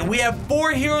 gallows, and we have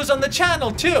 4 heroes on the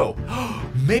channel, too.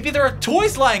 Maybe there are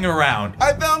toys lying around.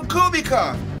 I found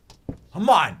Kobe-Kov. Come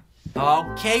on.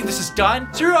 Okay, this is done.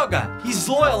 Tsiroga, he's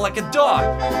loyal like a dog.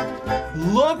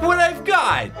 Look what I've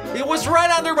got. It was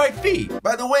right under my feet.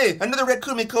 By the way, another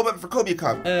raccoon may come up for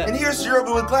Kobe-Kov. And here's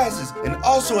Tsiroga with glasses, and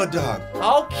also a dog.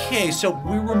 Okay, so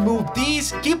we remove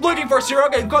these. Keep looking for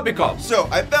Tsiroga and Kobe-Kov. So,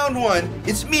 I found one.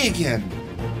 It's me again.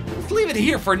 Let's leave it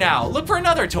here for now. Look for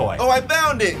another toy. Oh, I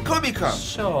found it. Kobe-Kov.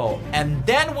 So, and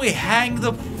then we hang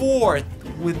the 4th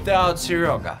without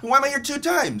Tsiroga. Why am I here 2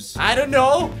 times? I don't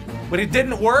know, but it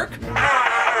didn't work.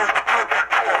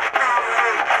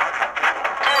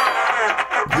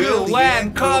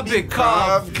 Glenn,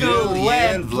 Kobe-Kov,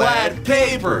 Glenn, Vlad,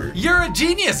 paper. You're a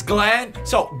genius, Glenn.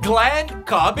 So, Glenn,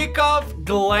 Kobe-Kov,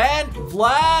 Glenn,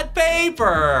 Vlad,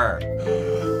 paper.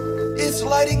 It's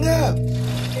lighting up.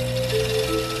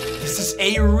 This is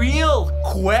a real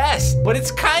quest, but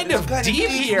it's kind of kinda deep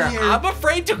here. I'm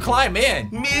afraid to climb in.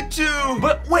 Me too.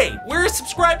 But wait, we're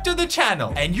subscribed to the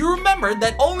channel, and you remember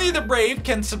that only the brave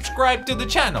can subscribe to the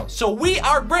channel, so we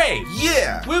are brave.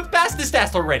 Yeah. We've passed this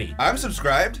test already. I'm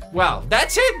subscribed. Well,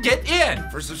 that's it, get in.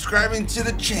 For subscribing to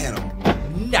the channel.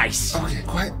 Nice. Okay,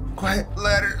 quiet.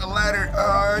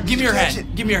 Ladder. Give me your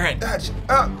hand. Give me your hand.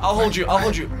 I'll hold you.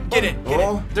 Get in. Get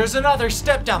in. There's another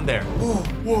step down there. Go.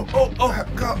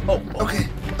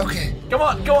 Okay. Come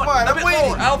on. I'm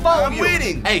waiting. I'll follow you. I'm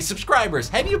waiting. Hey, subscribers,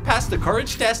 have you passed the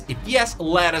courage test? If yes,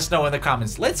 let us know in the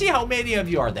comments. Let's see how many of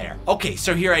you are there. Okay,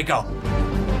 so here I go.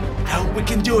 I hope we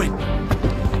can do it.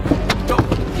 Go.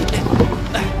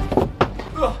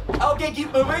 Okay,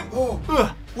 keep moving.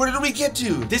 Where did we get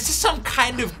to? This is some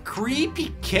kind of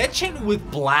creepy kitchen with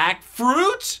black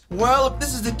fruits? Well, if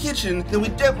this is the kitchen, then we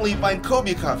definitely find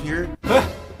Kobe-Kov here.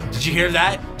 Did you hear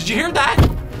that?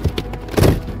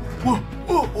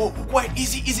 Whoa, wait,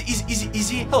 easy.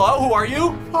 Hello, who are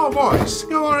you? Oh, boys,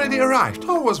 you already arrived.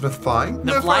 How was the flying?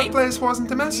 The flight? Fireplace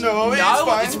wasn't a mess? No,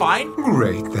 It's fine.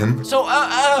 Great, then. So,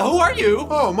 who are you?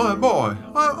 Oh, my boy.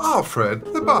 I'm Alfred,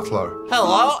 the butler.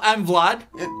 Hello, I'm Vlad.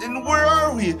 And where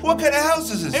are we? What kind of house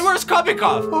is this? Hey, where's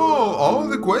Kobe-Kov? Oh, all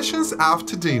the questions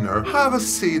after dinner. Have a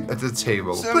seat at the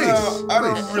table. Please. I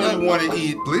don't really want to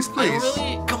eat. Please.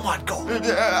 Come on, go.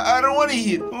 I don't want to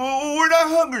eat. We're not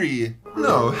hungry.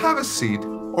 No, have a seat,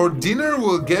 or dinner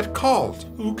will get cold.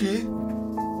 Okay.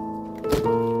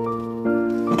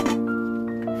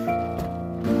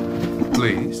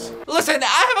 Please. Listen,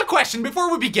 I have a question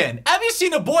before we begin. Have you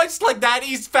seen a boy like that?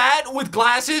 He's fat with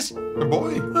glasses. A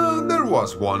boy? There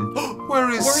was one. Where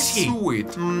is he?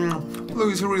 Sweet?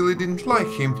 Louise really didn't like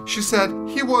him. She said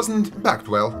he wasn't backed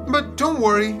well. But don't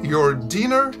worry, your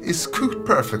dinner is cooked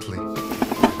perfectly.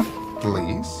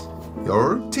 Please,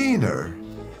 your dinner.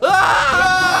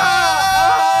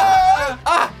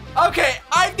 Okay,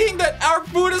 I think that our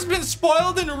food has been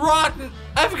spoiled and rotten.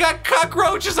 I've got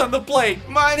cockroaches on the plate.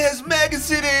 Mine has maggots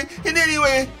in it. And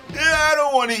anyway, I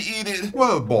don't want to eat it.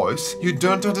 Well, boys, you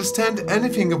don't understand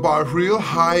anything about real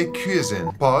high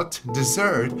cuisine, but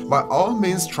dessert, by all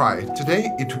means try it. Today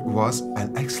it was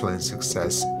an excellent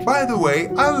success. By the way,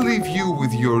 I'll leave you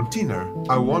with your dinner.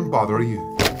 I won't bother you.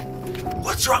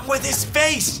 What's wrong with his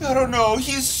face? I don't know,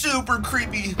 he's super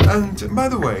creepy. And by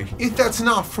the way, if that's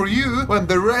enough for you, well,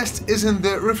 the rest is in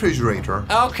the refrigerator.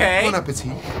 Okay. Bon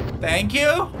appetit. Thank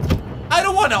you. I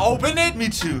don't want to open it. Me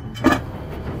too.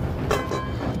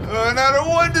 And I don't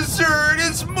want dessert,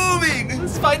 it's moving.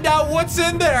 Let's find out what's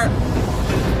in there.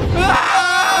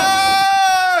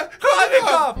 Ah!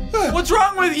 Comic, what's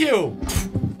wrong with you?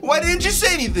 Why didn't you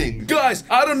say anything? Guys,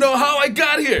 I don't know how I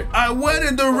got here. I went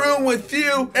in the room with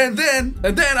you, and then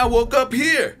I woke up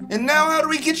here. And now how do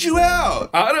we get you out?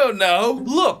 I don't know.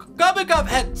 Look, Comic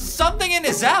had something in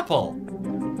his apple.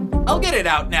 I'll get it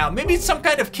out now. Maybe it's some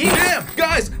kind of key. Damn,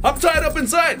 guys, I'm tied up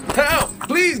inside. Help!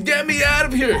 Please get me out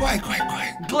of here. Quiet.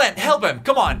 Glenn, help him.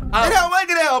 Come on. And how am I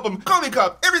gonna help him? Call me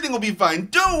cop, everything will be fine.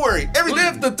 Don't worry, everything.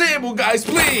 Lift the table, guys,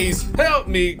 please. Help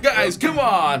me, guys, come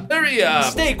on. Hurry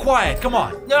up. Stay quiet. Come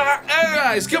on.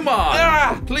 Guys, come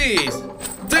on. Please.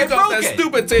 Take off that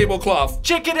stupid tablecloth.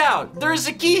 Check it out. There's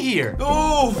a key here.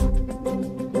 Oh.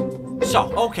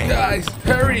 So, okay. Guys,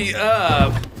 hurry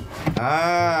up.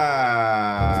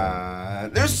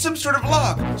 There's some sort of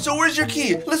lock. So where's your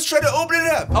key? Let's try to open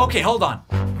it up. Okay, hold on.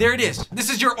 There it is. This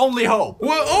is your only hope.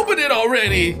 Well, open it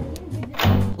already.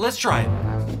 Let's try it.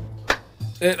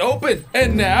 It opened.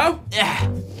 And now? Yeah,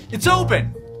 it's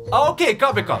open. Okay,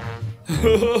 Comic. Help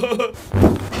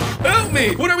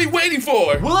me. What are we waiting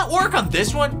for? Will it work on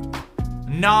this one?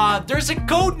 Nah, there's a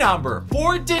code number.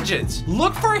 4 digits.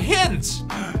 Look for hints.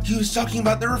 He was talking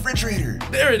about the refrigerator.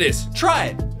 There it is. Try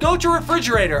it. Go to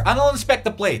refrigerator and I'll inspect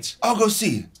the plates. I'll go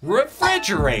see.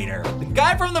 Refrigerator. The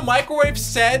guy from the microwave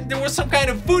said there was some kind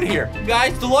of food here.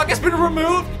 Guys, the lock has been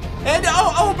removed. And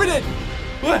open it.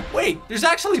 Wait, there's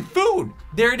actually food.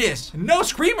 There it is. No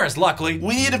screamers, luckily.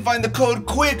 We need to find the code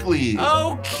quickly.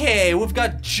 Okay, we've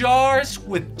got jars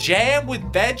with jam with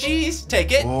veggies.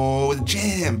 Take it. Oh, with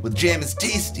jam. With jam is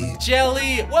tasty.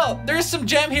 Jelly. Well, there's some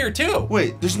jam here too.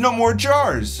 Wait, there's no more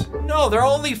jars. No, there are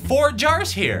only 4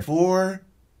 jars here. 4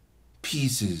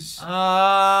 pieces.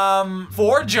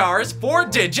 4 jars, 4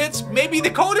 digits. Maybe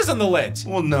the code is on the lids.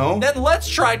 Well, no. Then let's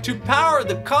try to power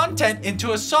the content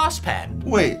into a saucepan.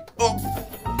 Wait. Oh,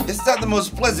 it's not the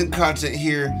most pleasant content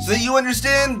here. So that you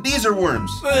understand, these are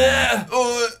worms.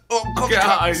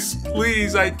 Guys,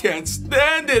 please, I can't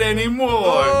stand it anymore.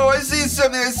 Oh, I see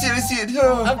something. I see it.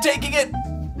 Oh. I'm taking it.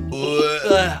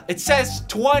 It says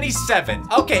 27.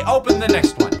 Okay, open the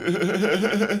next one.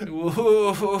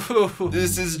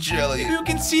 This is jelly. You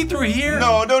can see through here.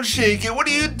 No, don't shake it. What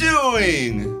are you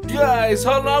doing? Guys,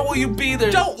 how long will you be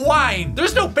there? Don't whine.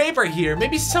 There's no paper here.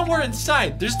 Maybe somewhere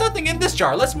inside. There's nothing in this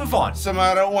jar. Let's move on.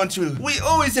 Somehow I don't want to. We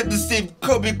always have to save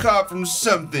Kobe Cop from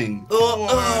something.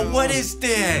 What is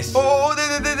this? Oh,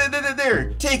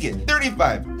 there. Take it.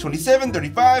 35, 27,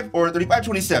 35, or 35,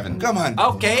 27. Come on.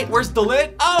 Okay, where's the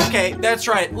lid? Okay, that's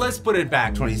right. Let's put it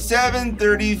back. 27,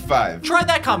 35. Try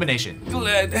that combination.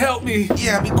 Glenn, help me.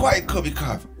 Yeah, be quiet, Kobe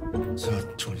Cop. So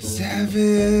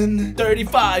 27,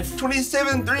 35.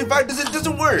 27, 35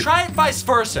 doesn't work. Try it vice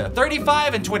versa.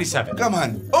 35 and 27. Come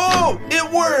on. Oh, it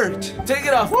worked. Take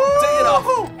it off. Take it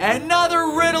off.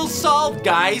 Another riddle solved,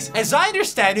 guys. As I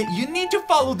understand it, you need to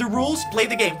follow the rules, play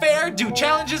the game fair, do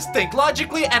challenges, think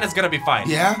logically, and it's gonna be fine.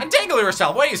 Yeah? Untangle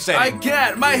yourself. What are you saying? I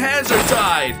can't. My hands are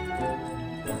tied.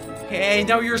 Hey,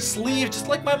 now your sleeve, just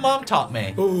like my mom taught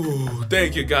me. Ooh,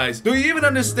 thank you, guys. Do you even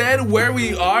understand where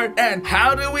we are and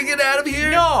how do we get out of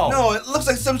here? No, it looks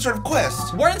like some sort of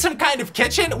quest. We're in some kind of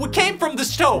kitchen. We came from the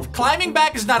stove. Climbing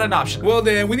back is not an option. Well,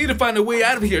 then, we need to find a way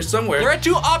out of here somewhere. There are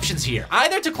 2 options here.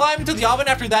 Either to climb into the oven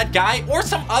after that guy or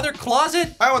some other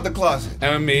closet. I want the closet.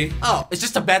 And me? Oh, it's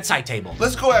just a bedside table.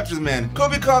 Let's go after the man.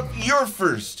 Kobe Cop, you're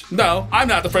first. No, I'm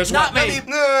not the first Not one. me.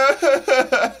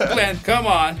 Glenn, come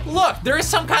on. Look, there is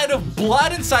some kind of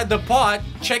blood inside the pot.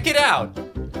 Check it out.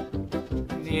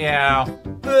 Yeah.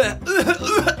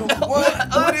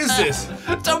 What is this?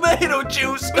 Tomato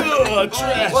juice. Ugh,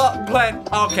 trash. Well, Glenn,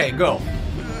 okay, go.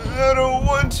 I don't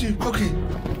want to. Okay.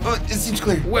 Oh, it seems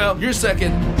clear. Well, you're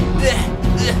second.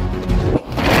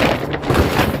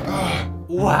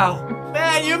 Wow.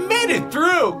 Man, you made it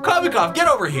through. Komikov, get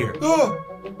over here. Oh,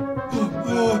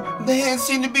 the hands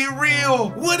seem to be real.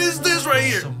 What is this right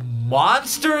here?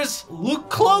 Monsters? Look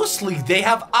closely. They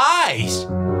have eyes.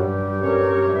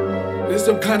 There's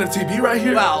some kind of TV right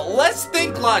here? Well, let's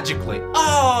think logically.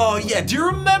 Oh, yeah. Do you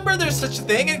remember there's such a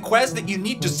thing in Quest that you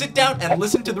need to sit down and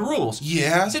listen to the rules?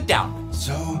 Yeah? Sit down.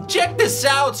 So? Check this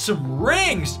out. Some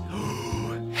rings.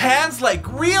 Hands like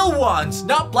real ones,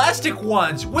 not plastic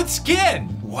ones, with skin.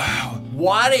 Wow.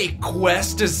 What a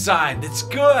quest design. That's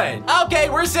good. Okay,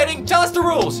 we're sitting. Tell us the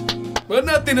rules. But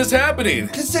nothing is happening.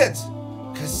 Cassettes.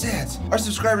 Cassettes. Our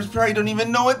subscribers probably don't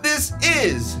even know what this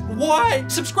is.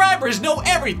 What? Subscribers know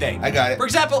everything. I got it. For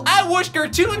example, I watch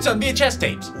cartoons on VHS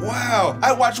tapes. Wow.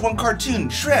 I watched one cartoon,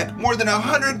 Shrek, more than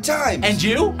 100 times. And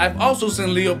you? I've also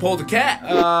seen Leopold the cat.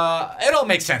 It all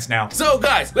makes sense now. So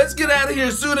guys, let's get out of here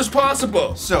as soon as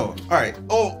possible. So, alright.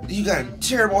 Oh, you got a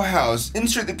terrible house.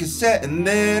 Insert the cassette and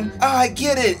then... Ah, I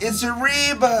get it. It's a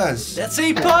rebus. That's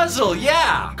a puzzle,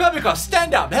 yeah. Kamiko,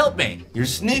 stand up, help me. Your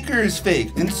sneaker is fake.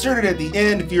 Insert it at the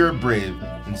end if you're brave.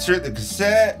 Insert the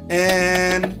cassette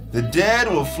and the dead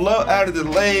will float out of the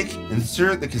lake.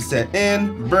 Insert the cassette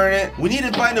in, burn it. We need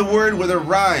to find a word with a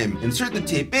rhyme. Insert the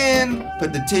tape in,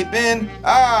 put the tape in.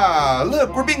 Ah,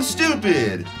 look, we're being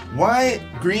stupid. White,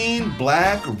 green,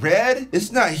 black, red.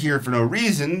 It's not here for no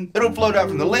reason. It'll float out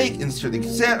from the lake. Insert the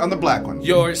cassette on the black one.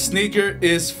 Your sneaker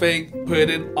is fake. Put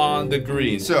it on the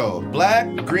green. So, black,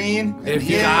 green, and If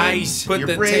you guys put put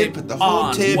the the tape put the whole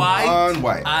on tape white. on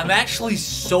white. I'm actually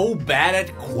so bad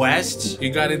at quests.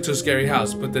 You got into a scary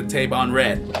house. Put the tape on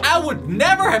red. I would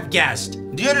never have guessed.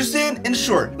 Do you understand? In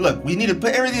short, look, we need to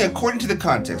put everything according to the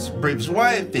context. Brave is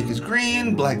white, fake is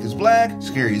green, black is black,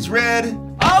 scary is red.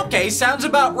 Okay, sounds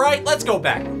about right. Let's go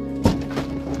back.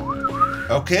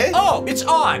 Okay? Oh, it's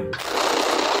on.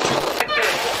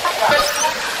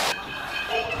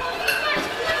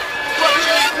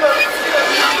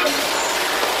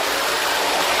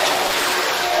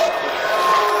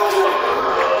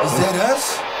 Is that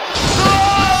us?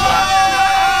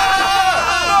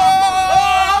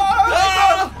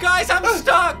 Guys, I'm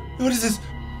stuck. What is this?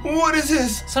 What is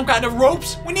this? Some kind of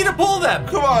ropes. We need to pull them.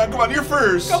 Come on, you're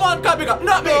first. Come on, Kamiko.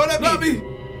 Not me. No, not Not me. me.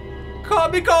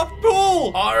 Kamiko,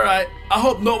 pull. All right. I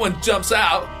hope no one jumps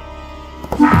out.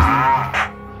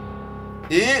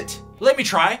 It Let me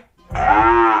try.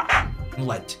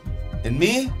 Let and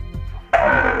me?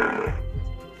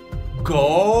 go.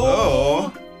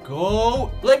 Oh.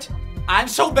 Go. Let. I'm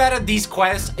so bad at these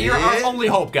quests. You're our Yeah. only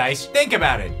hope, guys. Think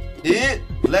about it. It,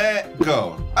 let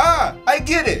go. Ah, I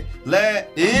get it.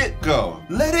 Let it go.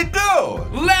 Let it go.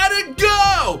 Let it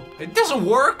go. It doesn't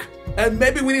work. And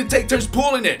maybe we need to take turns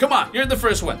pulling it. Come on. You're the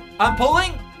first one. I'm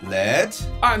pulling. Let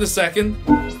I'm the second.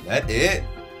 it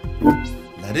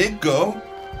go.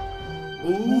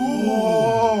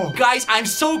 Ooh. Guys, I'm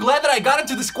so glad that I got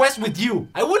into this quest with you.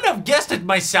 I wouldn't have guessed it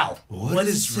myself. What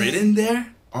is written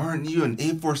there? Aren't you an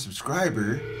A4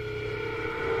 subscriber?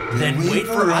 Then wait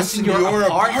for us in your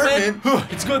apartment.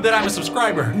 It's good that I'm a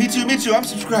subscriber. Me too, I'm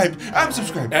subscribed. I'm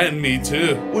subscribed. And me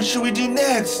too. What should we do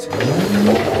next?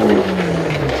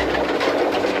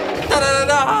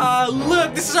 Da-da-da-da!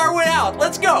 Look, this is our way out.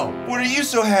 Let's go. What are you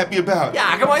so happy about?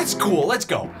 Yeah, come on, it's cool. Let's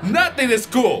go. Nothing is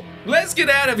cool. Let's get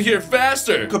out of here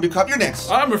faster. Kobe Cop, you're next.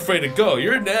 I'm afraid to go.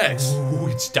 You're next. Ooh,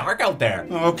 it's dark out there.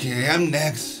 Okay, I'm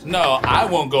next. No, I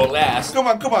won't go last. Come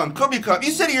on, Kobe Cop,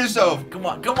 you said it yourself. Come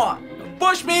on, come on.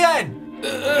 Push me in.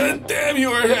 Damn,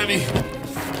 you are heavy.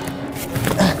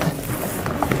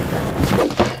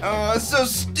 Oh, it's so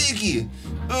sticky.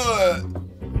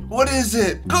 What is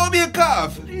it? Kobe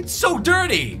Cop! It's so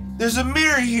dirty. There's a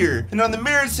mirror here, and on the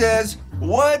mirror it says,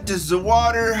 "What does the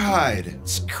water hide?"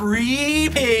 It's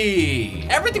creepy.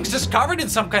 Everything's just covered in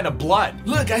some kind of blood.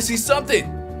 Look, I see something.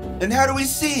 And how do we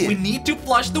see We it? need to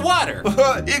flush the water.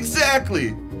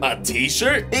 Exactly. A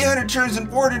t-shirt? 800 turns and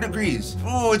 400 degrees.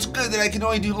 Oh, it's good that I can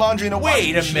only do laundry in a washing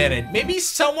Wait a machine. minute. Maybe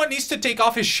someone needs to take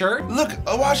off his shirt? Look,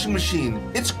 a washing machine.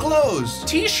 It's closed.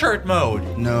 T-shirt mode.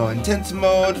 No, intense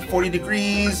mode, 40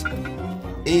 degrees,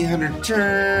 800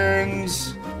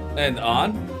 turns. And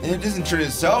on? And it doesn't turn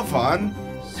itself on.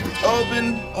 So it's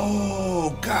open.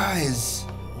 Oh, guys.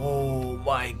 Oh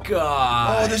my Oh,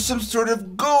 god. there's some sort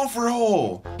of gopher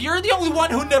hole. You're the only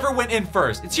one who never went in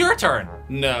first. It's your turn.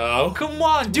 No. Come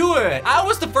on, do it. I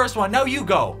was the first one. Now you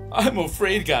go. I'm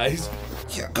afraid, guys.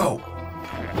 Yeah, go.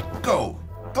 Go.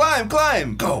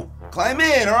 Climb. Go. Climb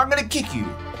in or I'm gonna kick you.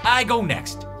 I go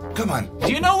next. Come on.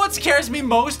 Do you know what scares me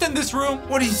most in this room?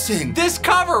 What are you saying? This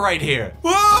cover right here.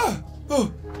 Ah!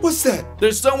 Oh, what's that?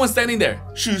 There's someone standing there.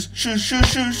 Shoes.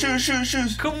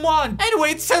 Come on. Anyway,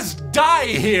 it says die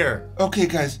here. Okay,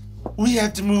 guys. We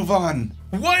have to move on.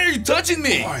 Why are you touching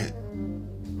me? Quiet.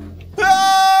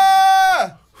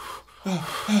 Ah!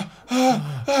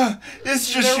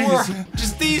 It's just There shoes. were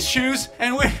just these shoes,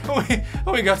 and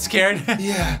we got scared.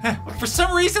 Yeah. For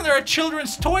some reason, there are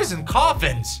children's toys and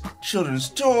coffins. Children's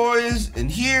toys, and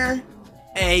here.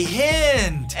 A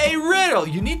hint. A riddle.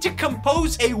 You need to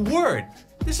compose a word.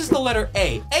 This is the letter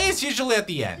A. A is usually at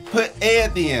the end. Put A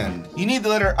at the end. You need the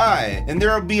letter I, and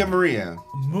there will be a Maria.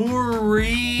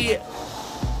 Marie.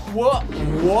 What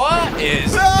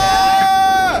is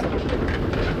Ah!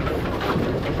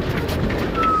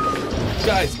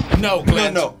 Guys, no,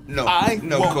 Glenn. No, I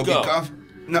won't go. Kobikov.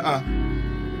 Nuh-uh.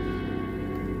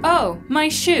 Oh, my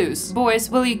shoes. Boys,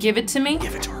 will you give it to me?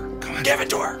 Give it to her. Come on. Give it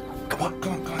to her. Come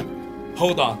on.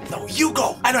 Hold on. No, you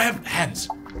go. I don't have hands.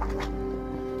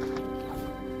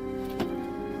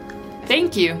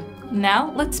 Thank you.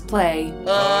 Now let's play.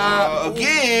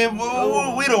 Okay,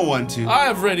 we don't want to.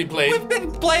 I've already played. We've been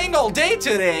playing all day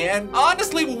today, and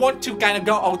honestly, we want to kind of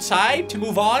go outside to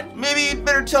move on. Maybe you'd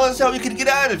better tell us how we can get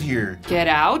out of here. Get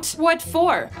out? What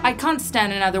for? I can't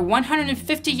stand another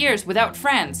 150 years without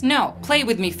friends. No, play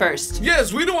with me first.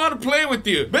 Yes, we don't want to play with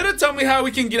you. Better tell me how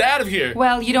we can get out of here.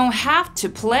 Well, you don't have to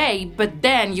play, but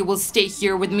then you will stay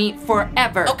here with me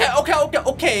forever.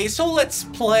 Okay, so let's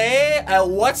play.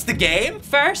 What's the game?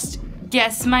 First,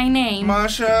 guess my name.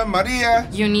 Masha, Maria.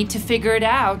 You need to figure it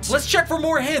out. Let's check for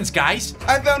more hints, guys.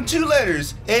 I found 2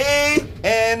 letters, A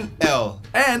and L.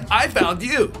 And I found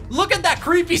you. Look at that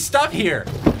creepy stuff here.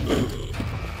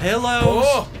 Pillows.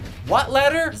 Oh. What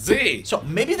letter? Z. So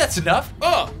maybe that's enough.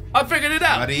 Oh, I figured it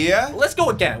out. Maria? Let's go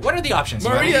again. What are the options?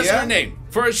 Maria's Maria? her name,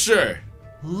 for sure.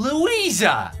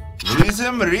 Louisa.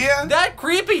 Luisa Maria? That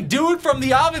creepy dude from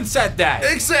the oven said that.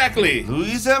 Exactly.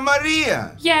 Luisa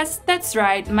Maria. Yes, that's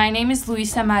right. My name is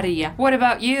Luisa Maria. What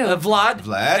about you? Vlad.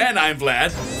 Vlad? And I'm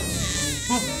Vlad.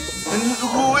 And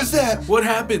who is that? What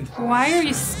happened? Why are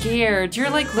you scared? You're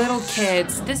like little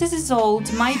kids. This is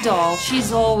Isolde, my doll.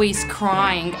 She's always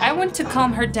crying. I want to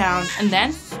calm her down, and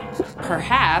then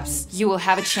perhaps you will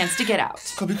have a chance to get out.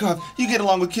 Kobikov, you get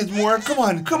along with kids more. Come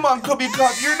on,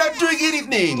 Kobikov. You're not doing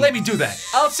anything. Let me do that.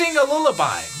 I'll sing a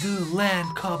lullaby. Good land,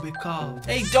 Kobikov.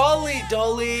 Hey, Dolly,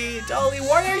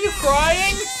 why are you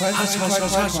crying?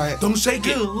 Quiet. Don't shake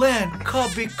it. Good land,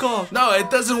 Kobikov. No, it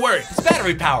doesn't work. It's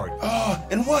battery powered. Oh,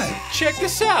 and what? Check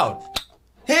this out.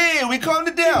 Hey, we calmed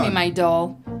it Give me down. my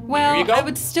doll. Well, you go. I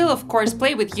would still, of course,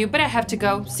 play with you, but I have to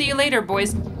go. See you later,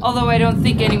 boys. Although I don't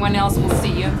think anyone else will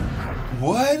see you.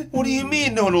 What? What do you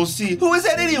mean no one will see? Who is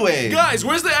that anyway? Guys,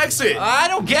 where's the exit? I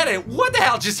don't get it. What the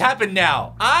hell just happened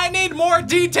now? I need more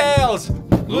details.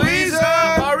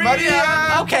 Luisa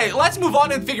Maria. Okay, let's move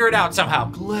on and figure it out somehow.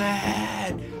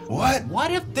 Glad. What?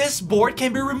 What if this board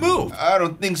can be removed? I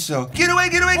don't think so. Get away!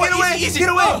 Easy. Get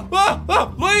away!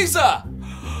 Luisa!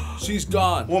 She's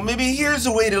gone. Well, maybe here's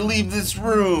a way to leave this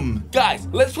room. Guys,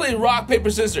 let's play rock, paper,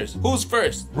 scissors. Who's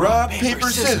first? Rock, paper,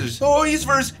 scissors. Oh, he's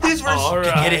first. All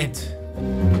right. Get it.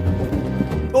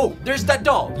 Oh, there's that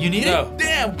doll. You need No. it?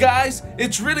 Damn, guys,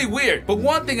 it's really weird. But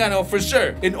one thing I know for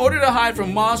sure, in order to hide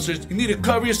from monsters, you need to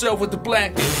cover yourself with a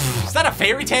blanket. Is that a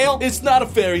fairy tale? It's not a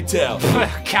fairy tale.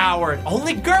 Coward.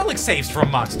 Only garlic saves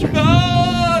from monsters.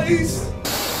 Nice!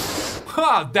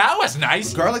 Huh, that was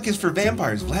nice. Garlic is for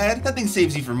vampires, Vlad. Nothing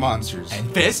saves you from monsters. And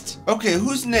fist? Okay,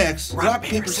 who's next? Rock,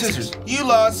 paper, scissors. You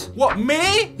lost. What,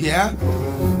 me? Yeah?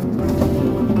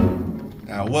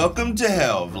 Now, welcome to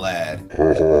hell, Vlad.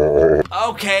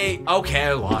 Okay,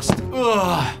 I lost.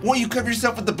 Ugh. Won't you cover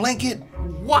yourself with the blanket?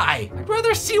 Why? I'd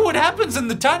rather see what happens in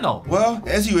the tunnel. Well,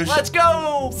 as you wish. Let's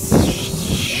go!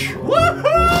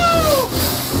 Woohoo!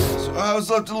 So I was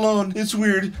left alone. It's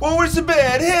weird. Well, where's the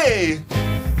bed? Hey!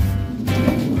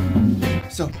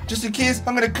 So, just in case,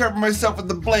 I'm gonna cover myself with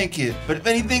the blanket. But if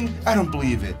anything, I don't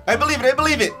believe it. I believe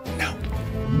it. No.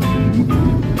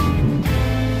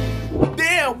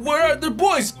 Damn, where are the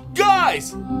boys?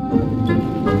 Guys!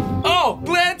 Oh,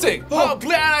 planting! How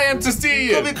glad I am to see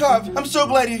you! Kobikov, I'm so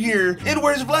glad you're here. And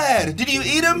where's Vlad? Did you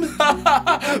eat him?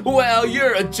 Well,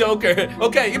 you're a joker.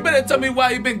 Okay, you better tell me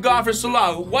why you've been gone for so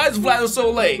long. Why is Vlad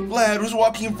so late? Vlad was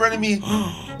walking in front of me,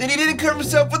 and he didn't cover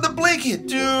himself with the blanket.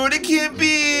 Dude, it can't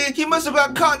be. He must have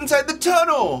got caught inside the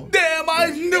tunnel. Damn, I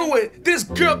knew it! This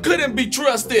girl couldn't be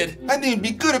trusted! I think it'd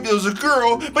be good if it was a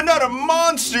girl, but not a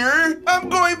monster. I'm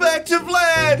going back to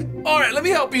Vlad. Alright, let me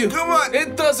help you. Come on.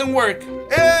 It doesn't work.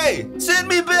 Hey, send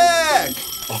me back.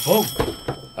 A phone.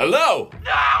 Hello?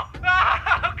 No!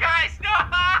 No! Guys, no!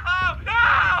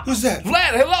 Who's that?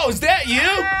 Vlad, hello, is that you?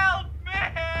 Help me!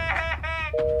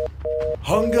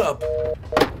 Hung up.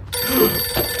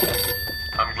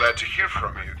 I'm glad to hear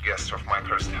from you, guests of my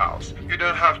cursed house. You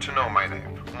don't have to know my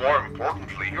name. More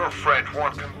importantly, your friend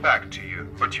won't come back to you,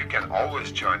 but you can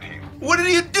always join him. What did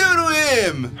you do to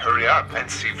him? Hurry up and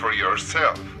see for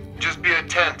yourself. Just be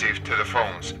attentive to the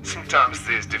phones. Sometimes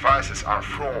these devices are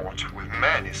fraught with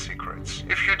many secrets.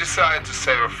 If you decide to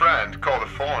save a friend, call the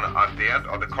phone at the end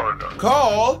of the corridor.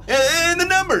 Call and the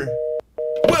number.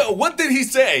 Well, what did he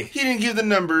say? He didn't give the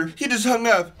number. He just hung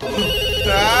up. What's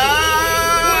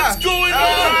going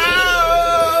on?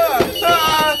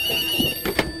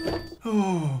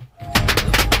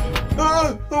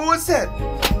 What's that?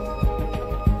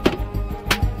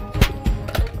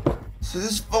 So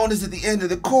this phone is at the end of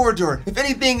the corridor. If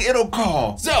anything, it'll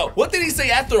call. So, what did he say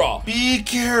after all? Be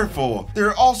careful. There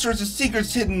are all sorts of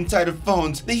secrets hidden inside of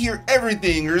phones. They hear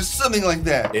everything or something like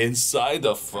that. Inside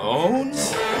the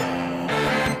phones?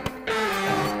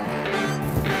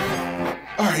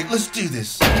 All right, let's do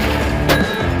this.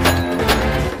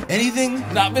 Anything?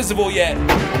 Not visible yet.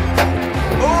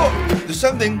 Oh, there's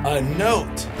something. A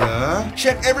note.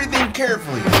 Check everything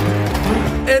carefully.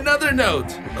 Another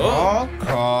note. Oh.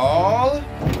 Call.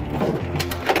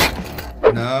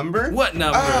 Number. What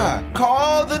number?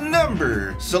 Call the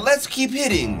number. So let's keep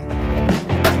hitting.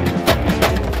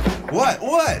 What?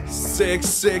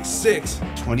 666.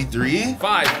 23?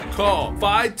 5. Call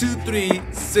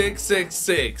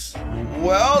 523-666.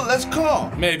 Well, let's call.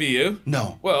 Maybe you.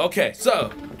 No. Well, okay.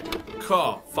 So,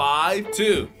 call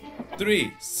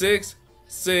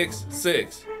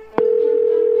 523-666.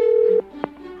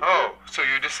 Oh, so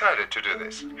you decided to do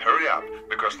this. Hurry up,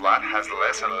 because Vlad has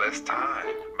less and less time.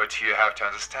 But you have to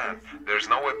understand, there's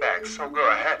no way back, so go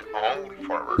ahead, only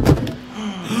forward.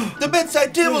 The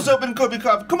bedside table's open,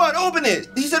 Kobikov. Come on, open it.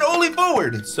 He said only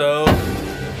forward. So,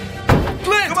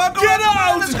 Clint, Come on, get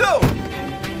out! Let's go.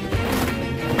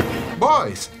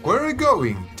 Boys, where are you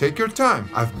going? Take your time.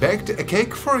 I've baked a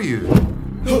cake for you.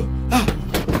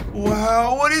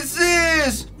 Wow, what is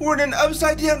this? We're in an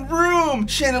upside down room.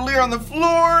 Chandelier on the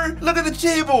floor. Look at the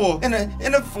table. And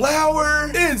a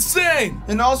flower. Insane!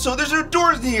 And also, there's no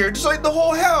doors in here, just like the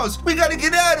whole house. We gotta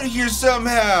get out of here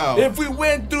somehow. If we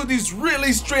went through this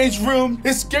really strange room,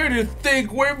 it's scary to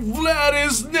think where Vlad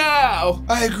is now.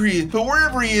 I agree, but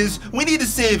wherever he is, we need to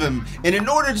save him. And in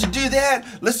order to do that,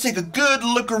 let's take a good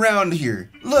look around here.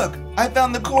 Look, I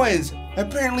found the coins.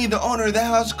 Apparently the owner of the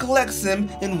house collects them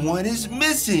and one is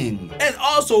missing. And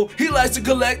also, he likes to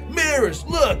collect mirrors.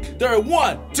 Look, there are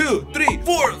 1, 2, 3,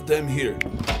 4 of them here.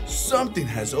 Something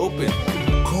has opened.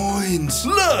 Coins.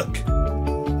 Look!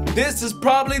 This is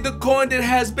probably the coin that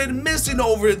has been missing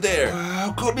over there.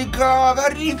 Wow, Kobikov, how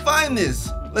did you find this?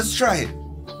 Let's try it.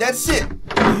 That's it.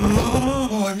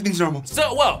 Oh, everything's normal.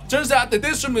 So, well, turns out that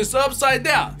this room is upside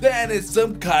down. Then it's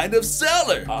some kind of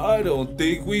cellar. I don't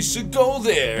think we should go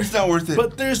there. It's not worth it.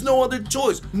 But there's no other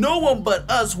choice. No one but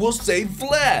us will save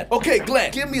Vlad. Okay,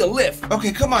 Glenn, give me a lift.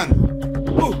 Okay, come on.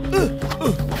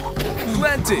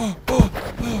 Plenty.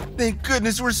 Thank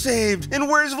goodness we're saved. And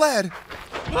where's Vlad?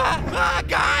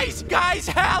 Guys,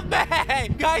 help me!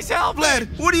 Guys, help me! Vlad,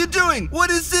 what are you doing?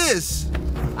 What is this?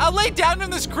 I laid down in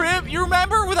this crib, you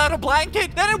remember, without a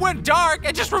blanket? Then it went dark.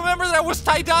 I just remember that I was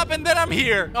tied up and then I'm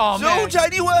here. Oh, So man. who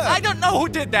tied you up? I don't know who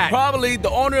did that. Probably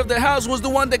the owner of the house was the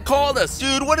one that called us.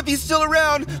 Dude, what if he's still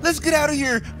around? Let's get out of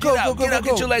here. Go, Get out,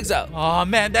 get your legs out. Oh,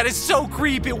 man, that is so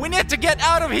creepy. We need to get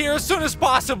out of here as soon as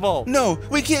possible. No,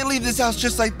 we can't leave this house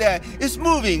just like that. It's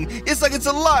moving. It's like it's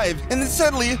alive. And then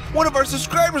suddenly, one of our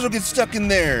subscribers will get stuck in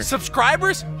there.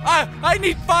 Subscribers? I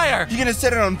need fire. You gonna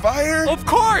set it on fire? Of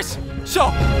course.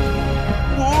 So...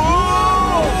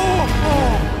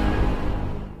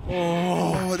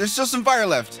 Oh, there's still some fire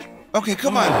left. Okay,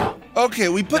 come on. Okay,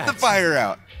 we put the fire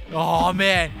out. Oh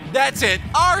man, that's it.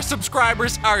 Our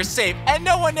subscribers are safe and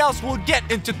no one else will get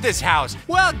into this house.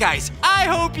 Well guys, I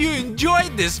hope you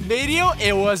enjoyed this video.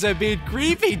 It was a bit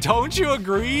creepy, don't you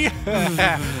agree?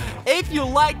 If you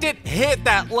liked it, hit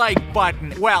that like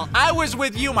button. Well, I was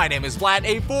with you. My name is Vlad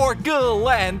A4.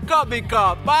 Glenn,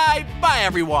 Kobikov. Bye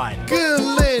everyone.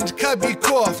 Glenn,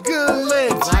 Kobikov,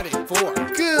 Glenn. Vlad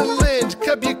A4. Glenn,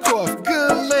 Kobikov,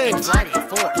 Glenn. Vlad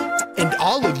A4. And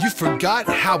all of you forgot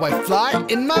how I fly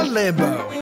in my Lambo.